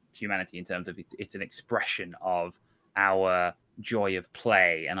of humanity, in terms of it's an expression of our joy of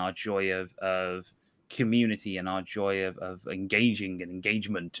play and our joy of community and our joy of engaging and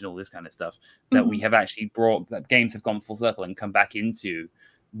engagement and all this kind of stuff, that we have actually brought, that games have gone full circle and come back into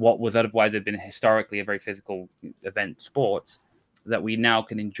what was otherwise have been historically a very physical event, sports, that we now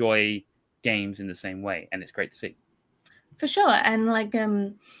can enjoy games in the same way. And it's great to see. For sure. And like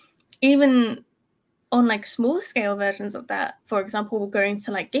even on like small scale versions of that, for example, we're going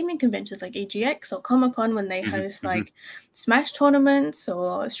to like gaming conventions like EGX or Comic-Con, when they host like Smash tournaments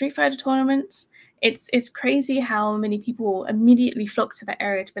or Street Fighter tournaments. It's crazy how many people immediately flock to that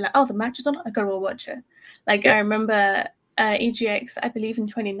area to be like, oh, the match is on, I gotta go watch it. Like, I remember EGX, I believe in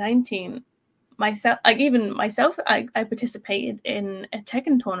 2019, myself, I participated in a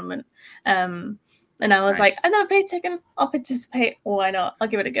Tekken tournament. And I was like, I never played Tekken, I'll participate. Why not? I'll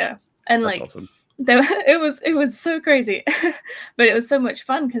give it a go. And that's like, awesome. It was so crazy, but it was so much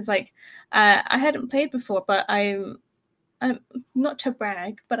fun, because like I hadn't played before, but I'm not to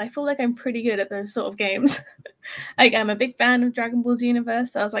brag, but I feel like I'm pretty good at those sort of games. Like, I'm a big fan of Dragon Ball Xenoverse,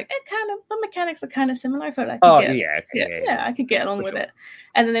 so I was like, the mechanics are kind of similar. I felt like I could get along with it.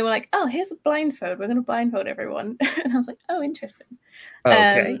 And then they were like, oh, here's a blindfold, we're going to blindfold everyone. And I was like, oh, interesting.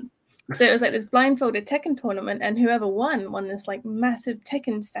 Okay. So it was like this blindfolded Tekken tournament, and whoever won this like massive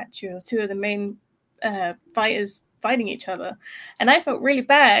Tekken statue of two of the main fighters fighting each other. And I felt really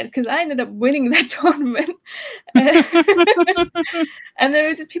bad, because I ended up winning that tournament. And there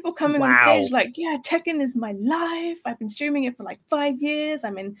was just people coming on stage like, yeah, Tekken is my life, I've been streaming it for like 5 years,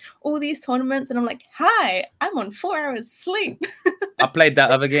 I'm in all these tournaments. And I'm like, hi, I'm on 4 hours sleep. I played that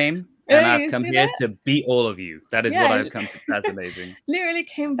other game, and I've come here to beat all of you. That is what I've come to. That's amazing. Literally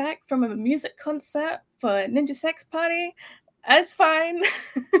came back from a music concert for Ninja Sex Party. It's fine.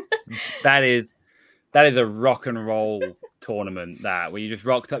 That is a rock and roll tournament, where you just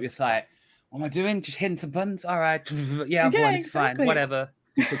rocked up. You're like, what am I doing? Just hitting some buttons? All right. Yeah, I've won. It's fine. Whatever.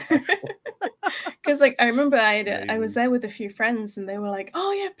 Because like I remember I was there with a few friends, and they were like,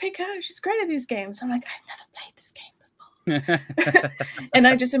 oh yeah, pick her, she's great at these games. I'm like, I've never played this game before. And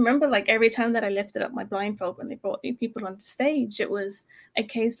I just remember like every time that I lifted up my blindfold when they brought new people onto stage, it was a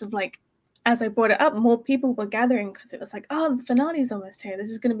case of like, as I brought it up, more people were gathering, because it was like, oh, the finale's almost here,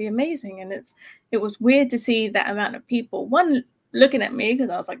 this is going to be amazing. And it was weird to see that amount of people, one, looking at me, because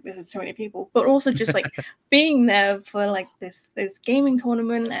I was like, this is so many people, but also just like being there for like this gaming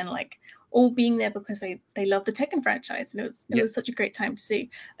tournament, and like all being there because they love the Tekken franchise. And it was such a great time to see.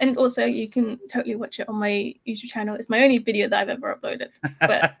 And also, you can totally watch it on my YouTube channel. It's my only video that I've ever uploaded,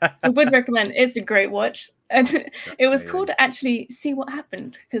 but I would recommend. It's a great watch. And it was cool to actually see what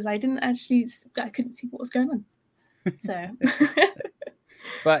happened, because I couldn't see what was going on. So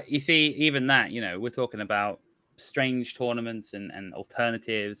but you see, even that, we're talking about strange tournaments and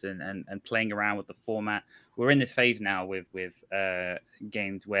alternatives and playing around with the format. We're in this phase now with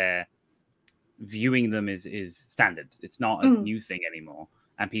games where viewing them is standard. It's not a new thing anymore,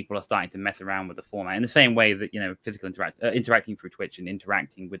 and people are starting to mess around with the format in the same way that physical interacting through Twitch and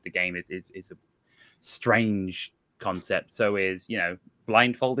interacting with the game is a strange concept. So is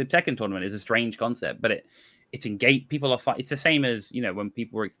blindfolded Tekken tournament is a strange concept, but it's engaged. People are fun. It's the same as when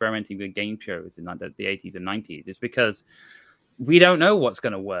people were experimenting with game shows in the 80s and 90s. It's because we don't know what's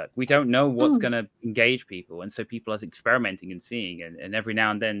going to work. We don't know what's going to engage people. And so people are experimenting and seeing, and every now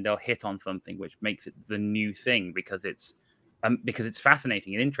and then they'll hit on something which makes it the new thing, because it's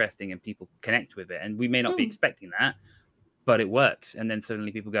fascinating and interesting and people connect with it. And we may not be expecting that, but it works. And then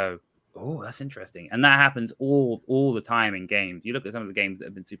suddenly people go, oh, that's interesting. And that happens all the time in games. You look at some of the games that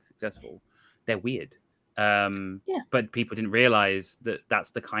have been super successful, they're weird. But people didn't realize that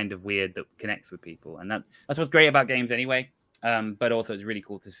that's the kind of weird that connects with people. And that's what's great about games anyway. But also it's really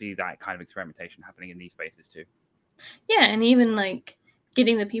cool to see that kind of experimentation happening in these spaces too. Yeah, and even like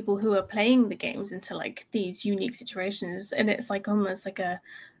getting the people who are playing the games into like these unique situations, and it's like almost like a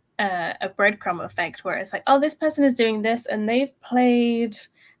breadcrumb effect where it's like, oh, this person is doing this and they've played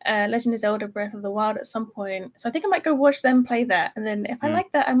Legend of Zelda Breath of the Wild at some point, so I think I might go watch them play that, and then if I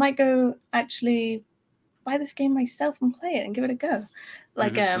like that, I might go actually buy this game myself and play it and give it a go.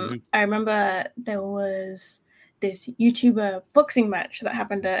 Like I remember there was this YouTuber boxing match that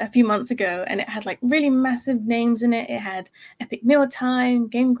happened a few months ago, and it had like really massive names in it. It had Epic Mealtime,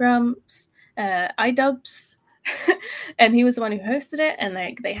 Game Grumps, iDubbbz, and he was the one who hosted it. And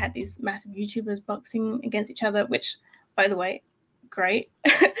like they had these massive YouTubers boxing against each other, which, by the way, great,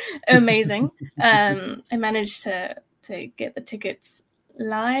 amazing. I managed to get the tickets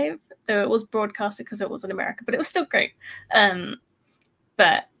live, though it was broadcasted because it was in America, but it was still great.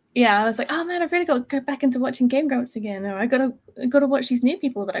 But yeah, I was like, oh man, I've really got to go back into watching Game Grumps again. Or I gotta watch these new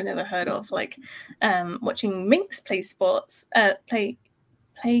people that I've never heard of, like watching Minx play sports, play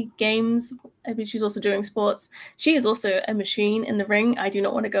games. I mean, she's also doing sports. She is also a machine in the ring. I do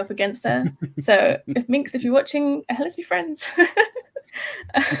not want to go up against her. So if Minx, if you're watching, let's be friends.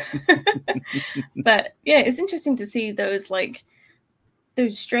 But yeah, it's interesting to see those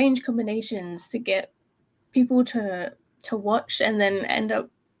strange combinations to get people to watch and then end up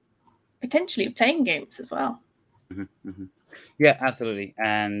potentially playing games as well. Yeah, absolutely.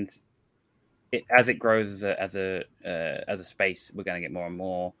 And as it grows as a space, we're going to get more and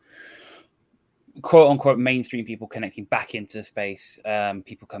more quote unquote mainstream people connecting back into the space.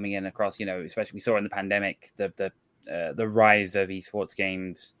 People coming in across, especially we saw in the pandemic the rise of esports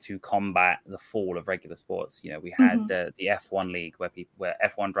games to combat the fall of regular sports. We had the F1 league where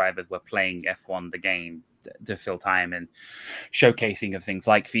F1 drivers were playing F1 the game to fill time and showcasing of things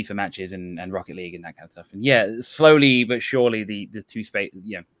like FIFA matches and Rocket League and that kind of stuff. And yeah, slowly but surely the two space,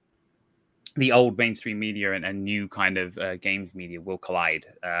 the old mainstream media and new kind of games media will collide.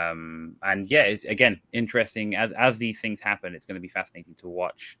 And yeah, it's again interesting as these things happen. It's going to be fascinating to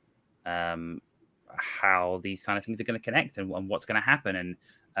watch how these kind of things are going to connect and what's going to happen and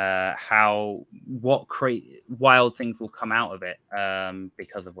what wild things will come out of it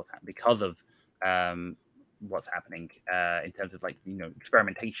because of what's happening in terms of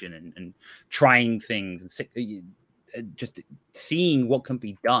experimentation and trying things and just seeing what can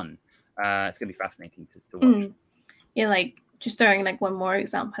be done. It's going to be fascinating to watch. Yeah, like just throwing like one more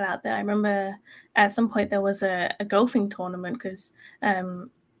example out there. I remember at some point there was a golfing tournament because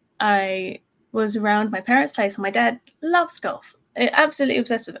I was around my parents' place and my dad loves golf, absolutely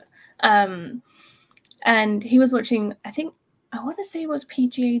obsessed with it. And he was watching, I want to say it was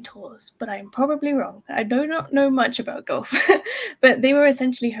PGA Tours, but I'm probably wrong. I do not know much about golf, but they were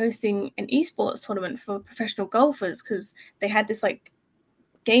essentially hosting an esports tournament for professional golfers because they had this like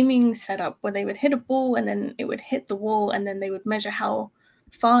gaming setup where they would hit a ball and then it would hit the wall and then they would measure how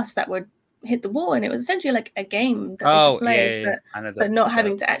fast that would hit the wall, and it was essentially like a game that they could play, but not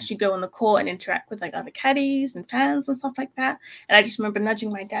having to actually go on the court and interact with like other caddies and fans and stuff like that. And I just remember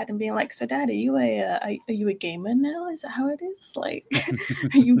nudging my dad and being like, "So, Dad, are you a gamer now? Is that how it is? Like,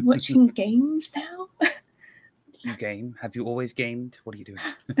 are you watching games now?" You game? Have you always gamed? What are you doing?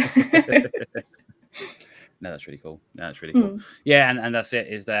 No, that's really cool. Yeah, and that's it.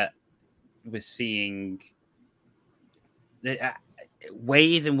 Is that we're seeing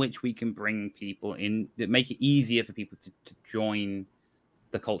ways in which we can bring people in that make it easier for people to join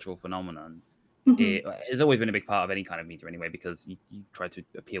the cultural phenomenon. It has always been a big part of any kind of media anyway, because you try to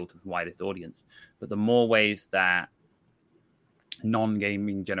appeal to the widest audience. But the more ways that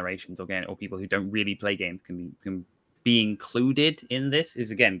non-gaming generations or people who don't really play games can be included in this is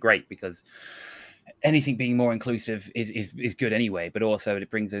again great, because anything being more inclusive is good anyway. But also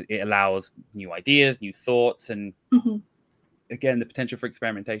it allows new ideas, new thoughts, and again, the potential for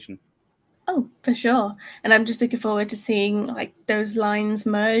experimentation. Oh, for sure. And I'm just looking forward to seeing like those lines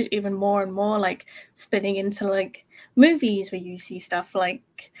merge even more and more, like spinning into like movies where you see stuff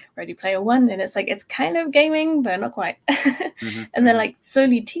like Ready Player One, and it's like it's kind of gaming, but not quite. And then like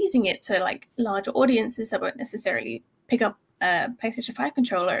slowly teasing it to like larger audiences that won't necessarily pick up a PlayStation 5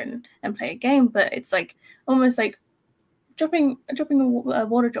 controller and play a game, but it's like almost like dropping a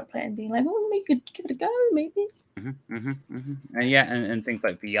water droplet and being like, "Oh, we could give it a go, maybe." And yeah, and things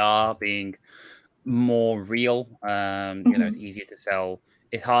like VR being more real. It's easier to sell.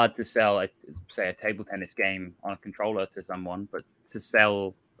 It's hard to sell, say, a table tennis game on a controller to someone, but to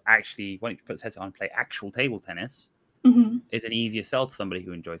sell actually wanting to put his headset on and play actual table tennis is an easier sell to somebody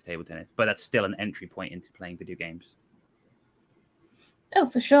who enjoys table tennis. But that's still an entry point into playing video games. Oh,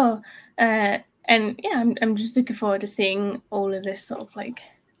 for sure. And yeah, I'm just looking forward to seeing all of this sort of like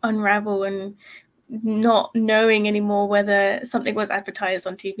unravel and not knowing anymore whether something was advertised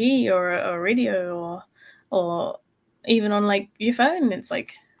on TV or radio or even on like your phone. It's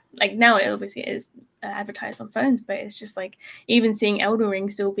like now it obviously is advertised on phones, but it's just like even seeing Elden Ring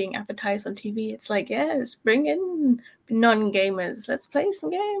still being advertised on TV. It's like, yes, bring in non-gamers. Let's play some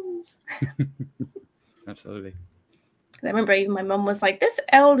games. Absolutely. I remember even my mum was like, this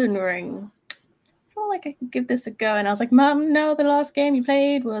Elden Ring, I feel like I could give this a go. And I was like, Mum, no, the last game you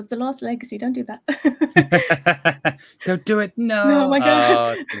played was The Lost Legacy. Don't do that. Don't do it. No. Oh my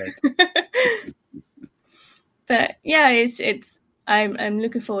God. But yeah, it's I'm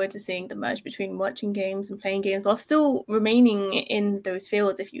looking forward to seeing the merge between watching games and playing games while still remaining in those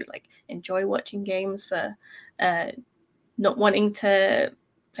fields. If you like enjoy watching games for not wanting to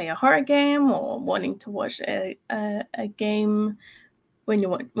play a horror game or wanting to watch a game when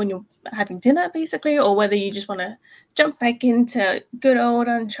you're having dinner, basically, or whether you just want to jump back into good old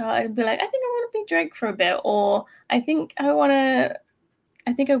Uncharted and be like, I think I want to be Drake for a bit, or I think I want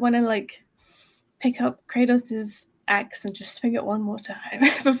to like pick up Kratos's axe and just swing it one more time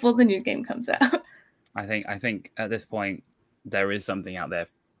before the new game comes out. I think at this point there is something out there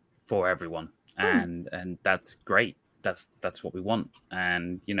for everyone, and that's great. That's what we want.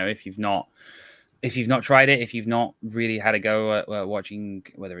 And if you've not tried it, if you've not really had a go at watching,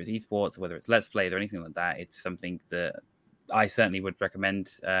 whether it's esports, whether it's Let's Play or anything like that, it's something that I certainly would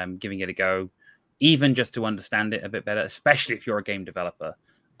recommend giving it a go, even just to understand it a bit better, especially if you're a game developer,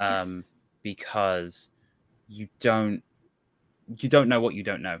 because you don't know what you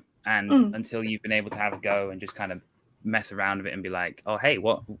don't know, and until you've been able to have a go and just kind of mess around with it and be like, oh hey,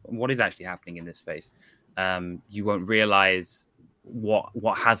 what is actually happening in this space, you won't realize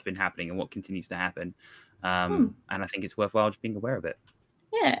what has been happening and what continues to happen, and I think it's worthwhile just being aware of it.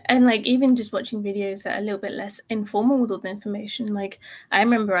 Yeah, and like even just watching videos that are a little bit less informal with all the information. Like I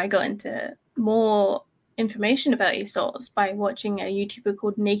remember I got into more information about esports by watching a YouTuber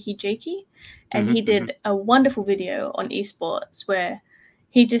called Nakey Jakey, and he did a wonderful video on esports where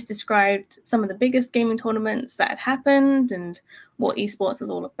he just described some of the biggest gaming tournaments that had happened and what esports is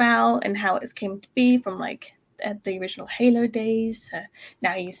all about and how it's came to be from like at the original Halo days.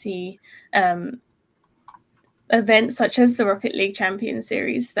 Now you see events such as the Rocket League Champion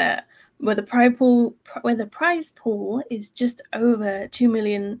Series where the prize pool is just over $2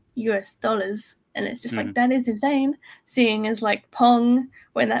 million US, and it's just like, that is insane. Seeing as like Pong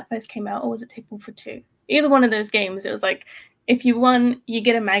when that first came out, or was it Table for Two? Either one of those games, it was like if you won, you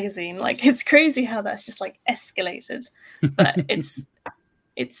get a magazine. Like it's crazy how that's just like escalated, but it's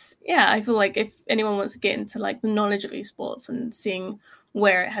yeah. I feel like if anyone wants to get into like the knowledge of esports and seeing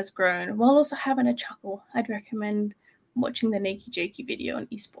where it has grown while also having a chuckle, I'd recommend watching the Nakey Jakey video on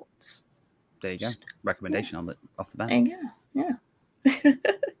esports. There you go. Recommendation on it off the bat. Yeah.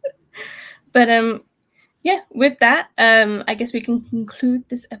 But yeah, with that, I guess we can conclude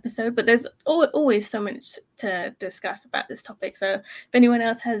this episode, but there's always so much to discuss about this topic. So if anyone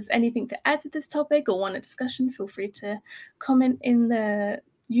else has anything to add to this topic or want a discussion, feel free to comment in the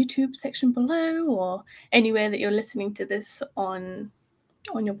YouTube section below or anywhere that you're listening to this on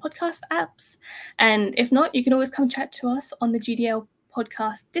your podcast apps. And if not, you can always come chat to us on the GDL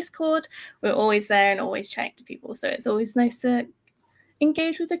podcast Discord. We're always there and always chatting to people. So it's always nice to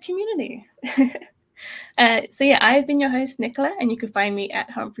engage with the community. So yeah, I've been your host, Nicola, and you can find me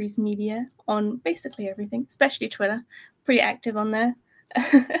at Humphreys Media on basically everything, especially Twitter. Pretty active on there.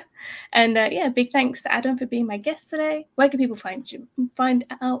 And yeah, big thanks to Adam for being my guest today. Where can people find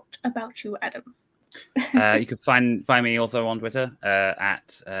out about you, Adam? You can find me also on Twitter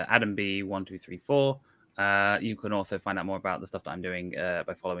at AdamB1234. You can also find out more about the stuff that I'm doing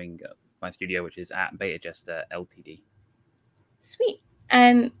by following my studio, which is at Beta Jester Ltd. Sweet.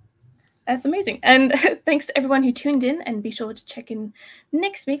 And that's amazing. And thanks to everyone who tuned in, and be sure to check in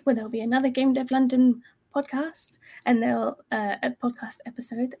next week where there'll be another Game Dev London podcast and a podcast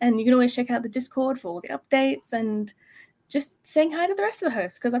episode. And you can always check out the Discord for all the updates and just saying hi to the rest of the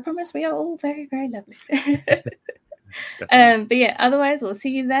hosts, because I promise we are all very, very lovely. But yeah, otherwise we'll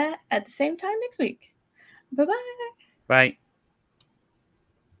see you there at the same time next week. Bye-bye. Bye.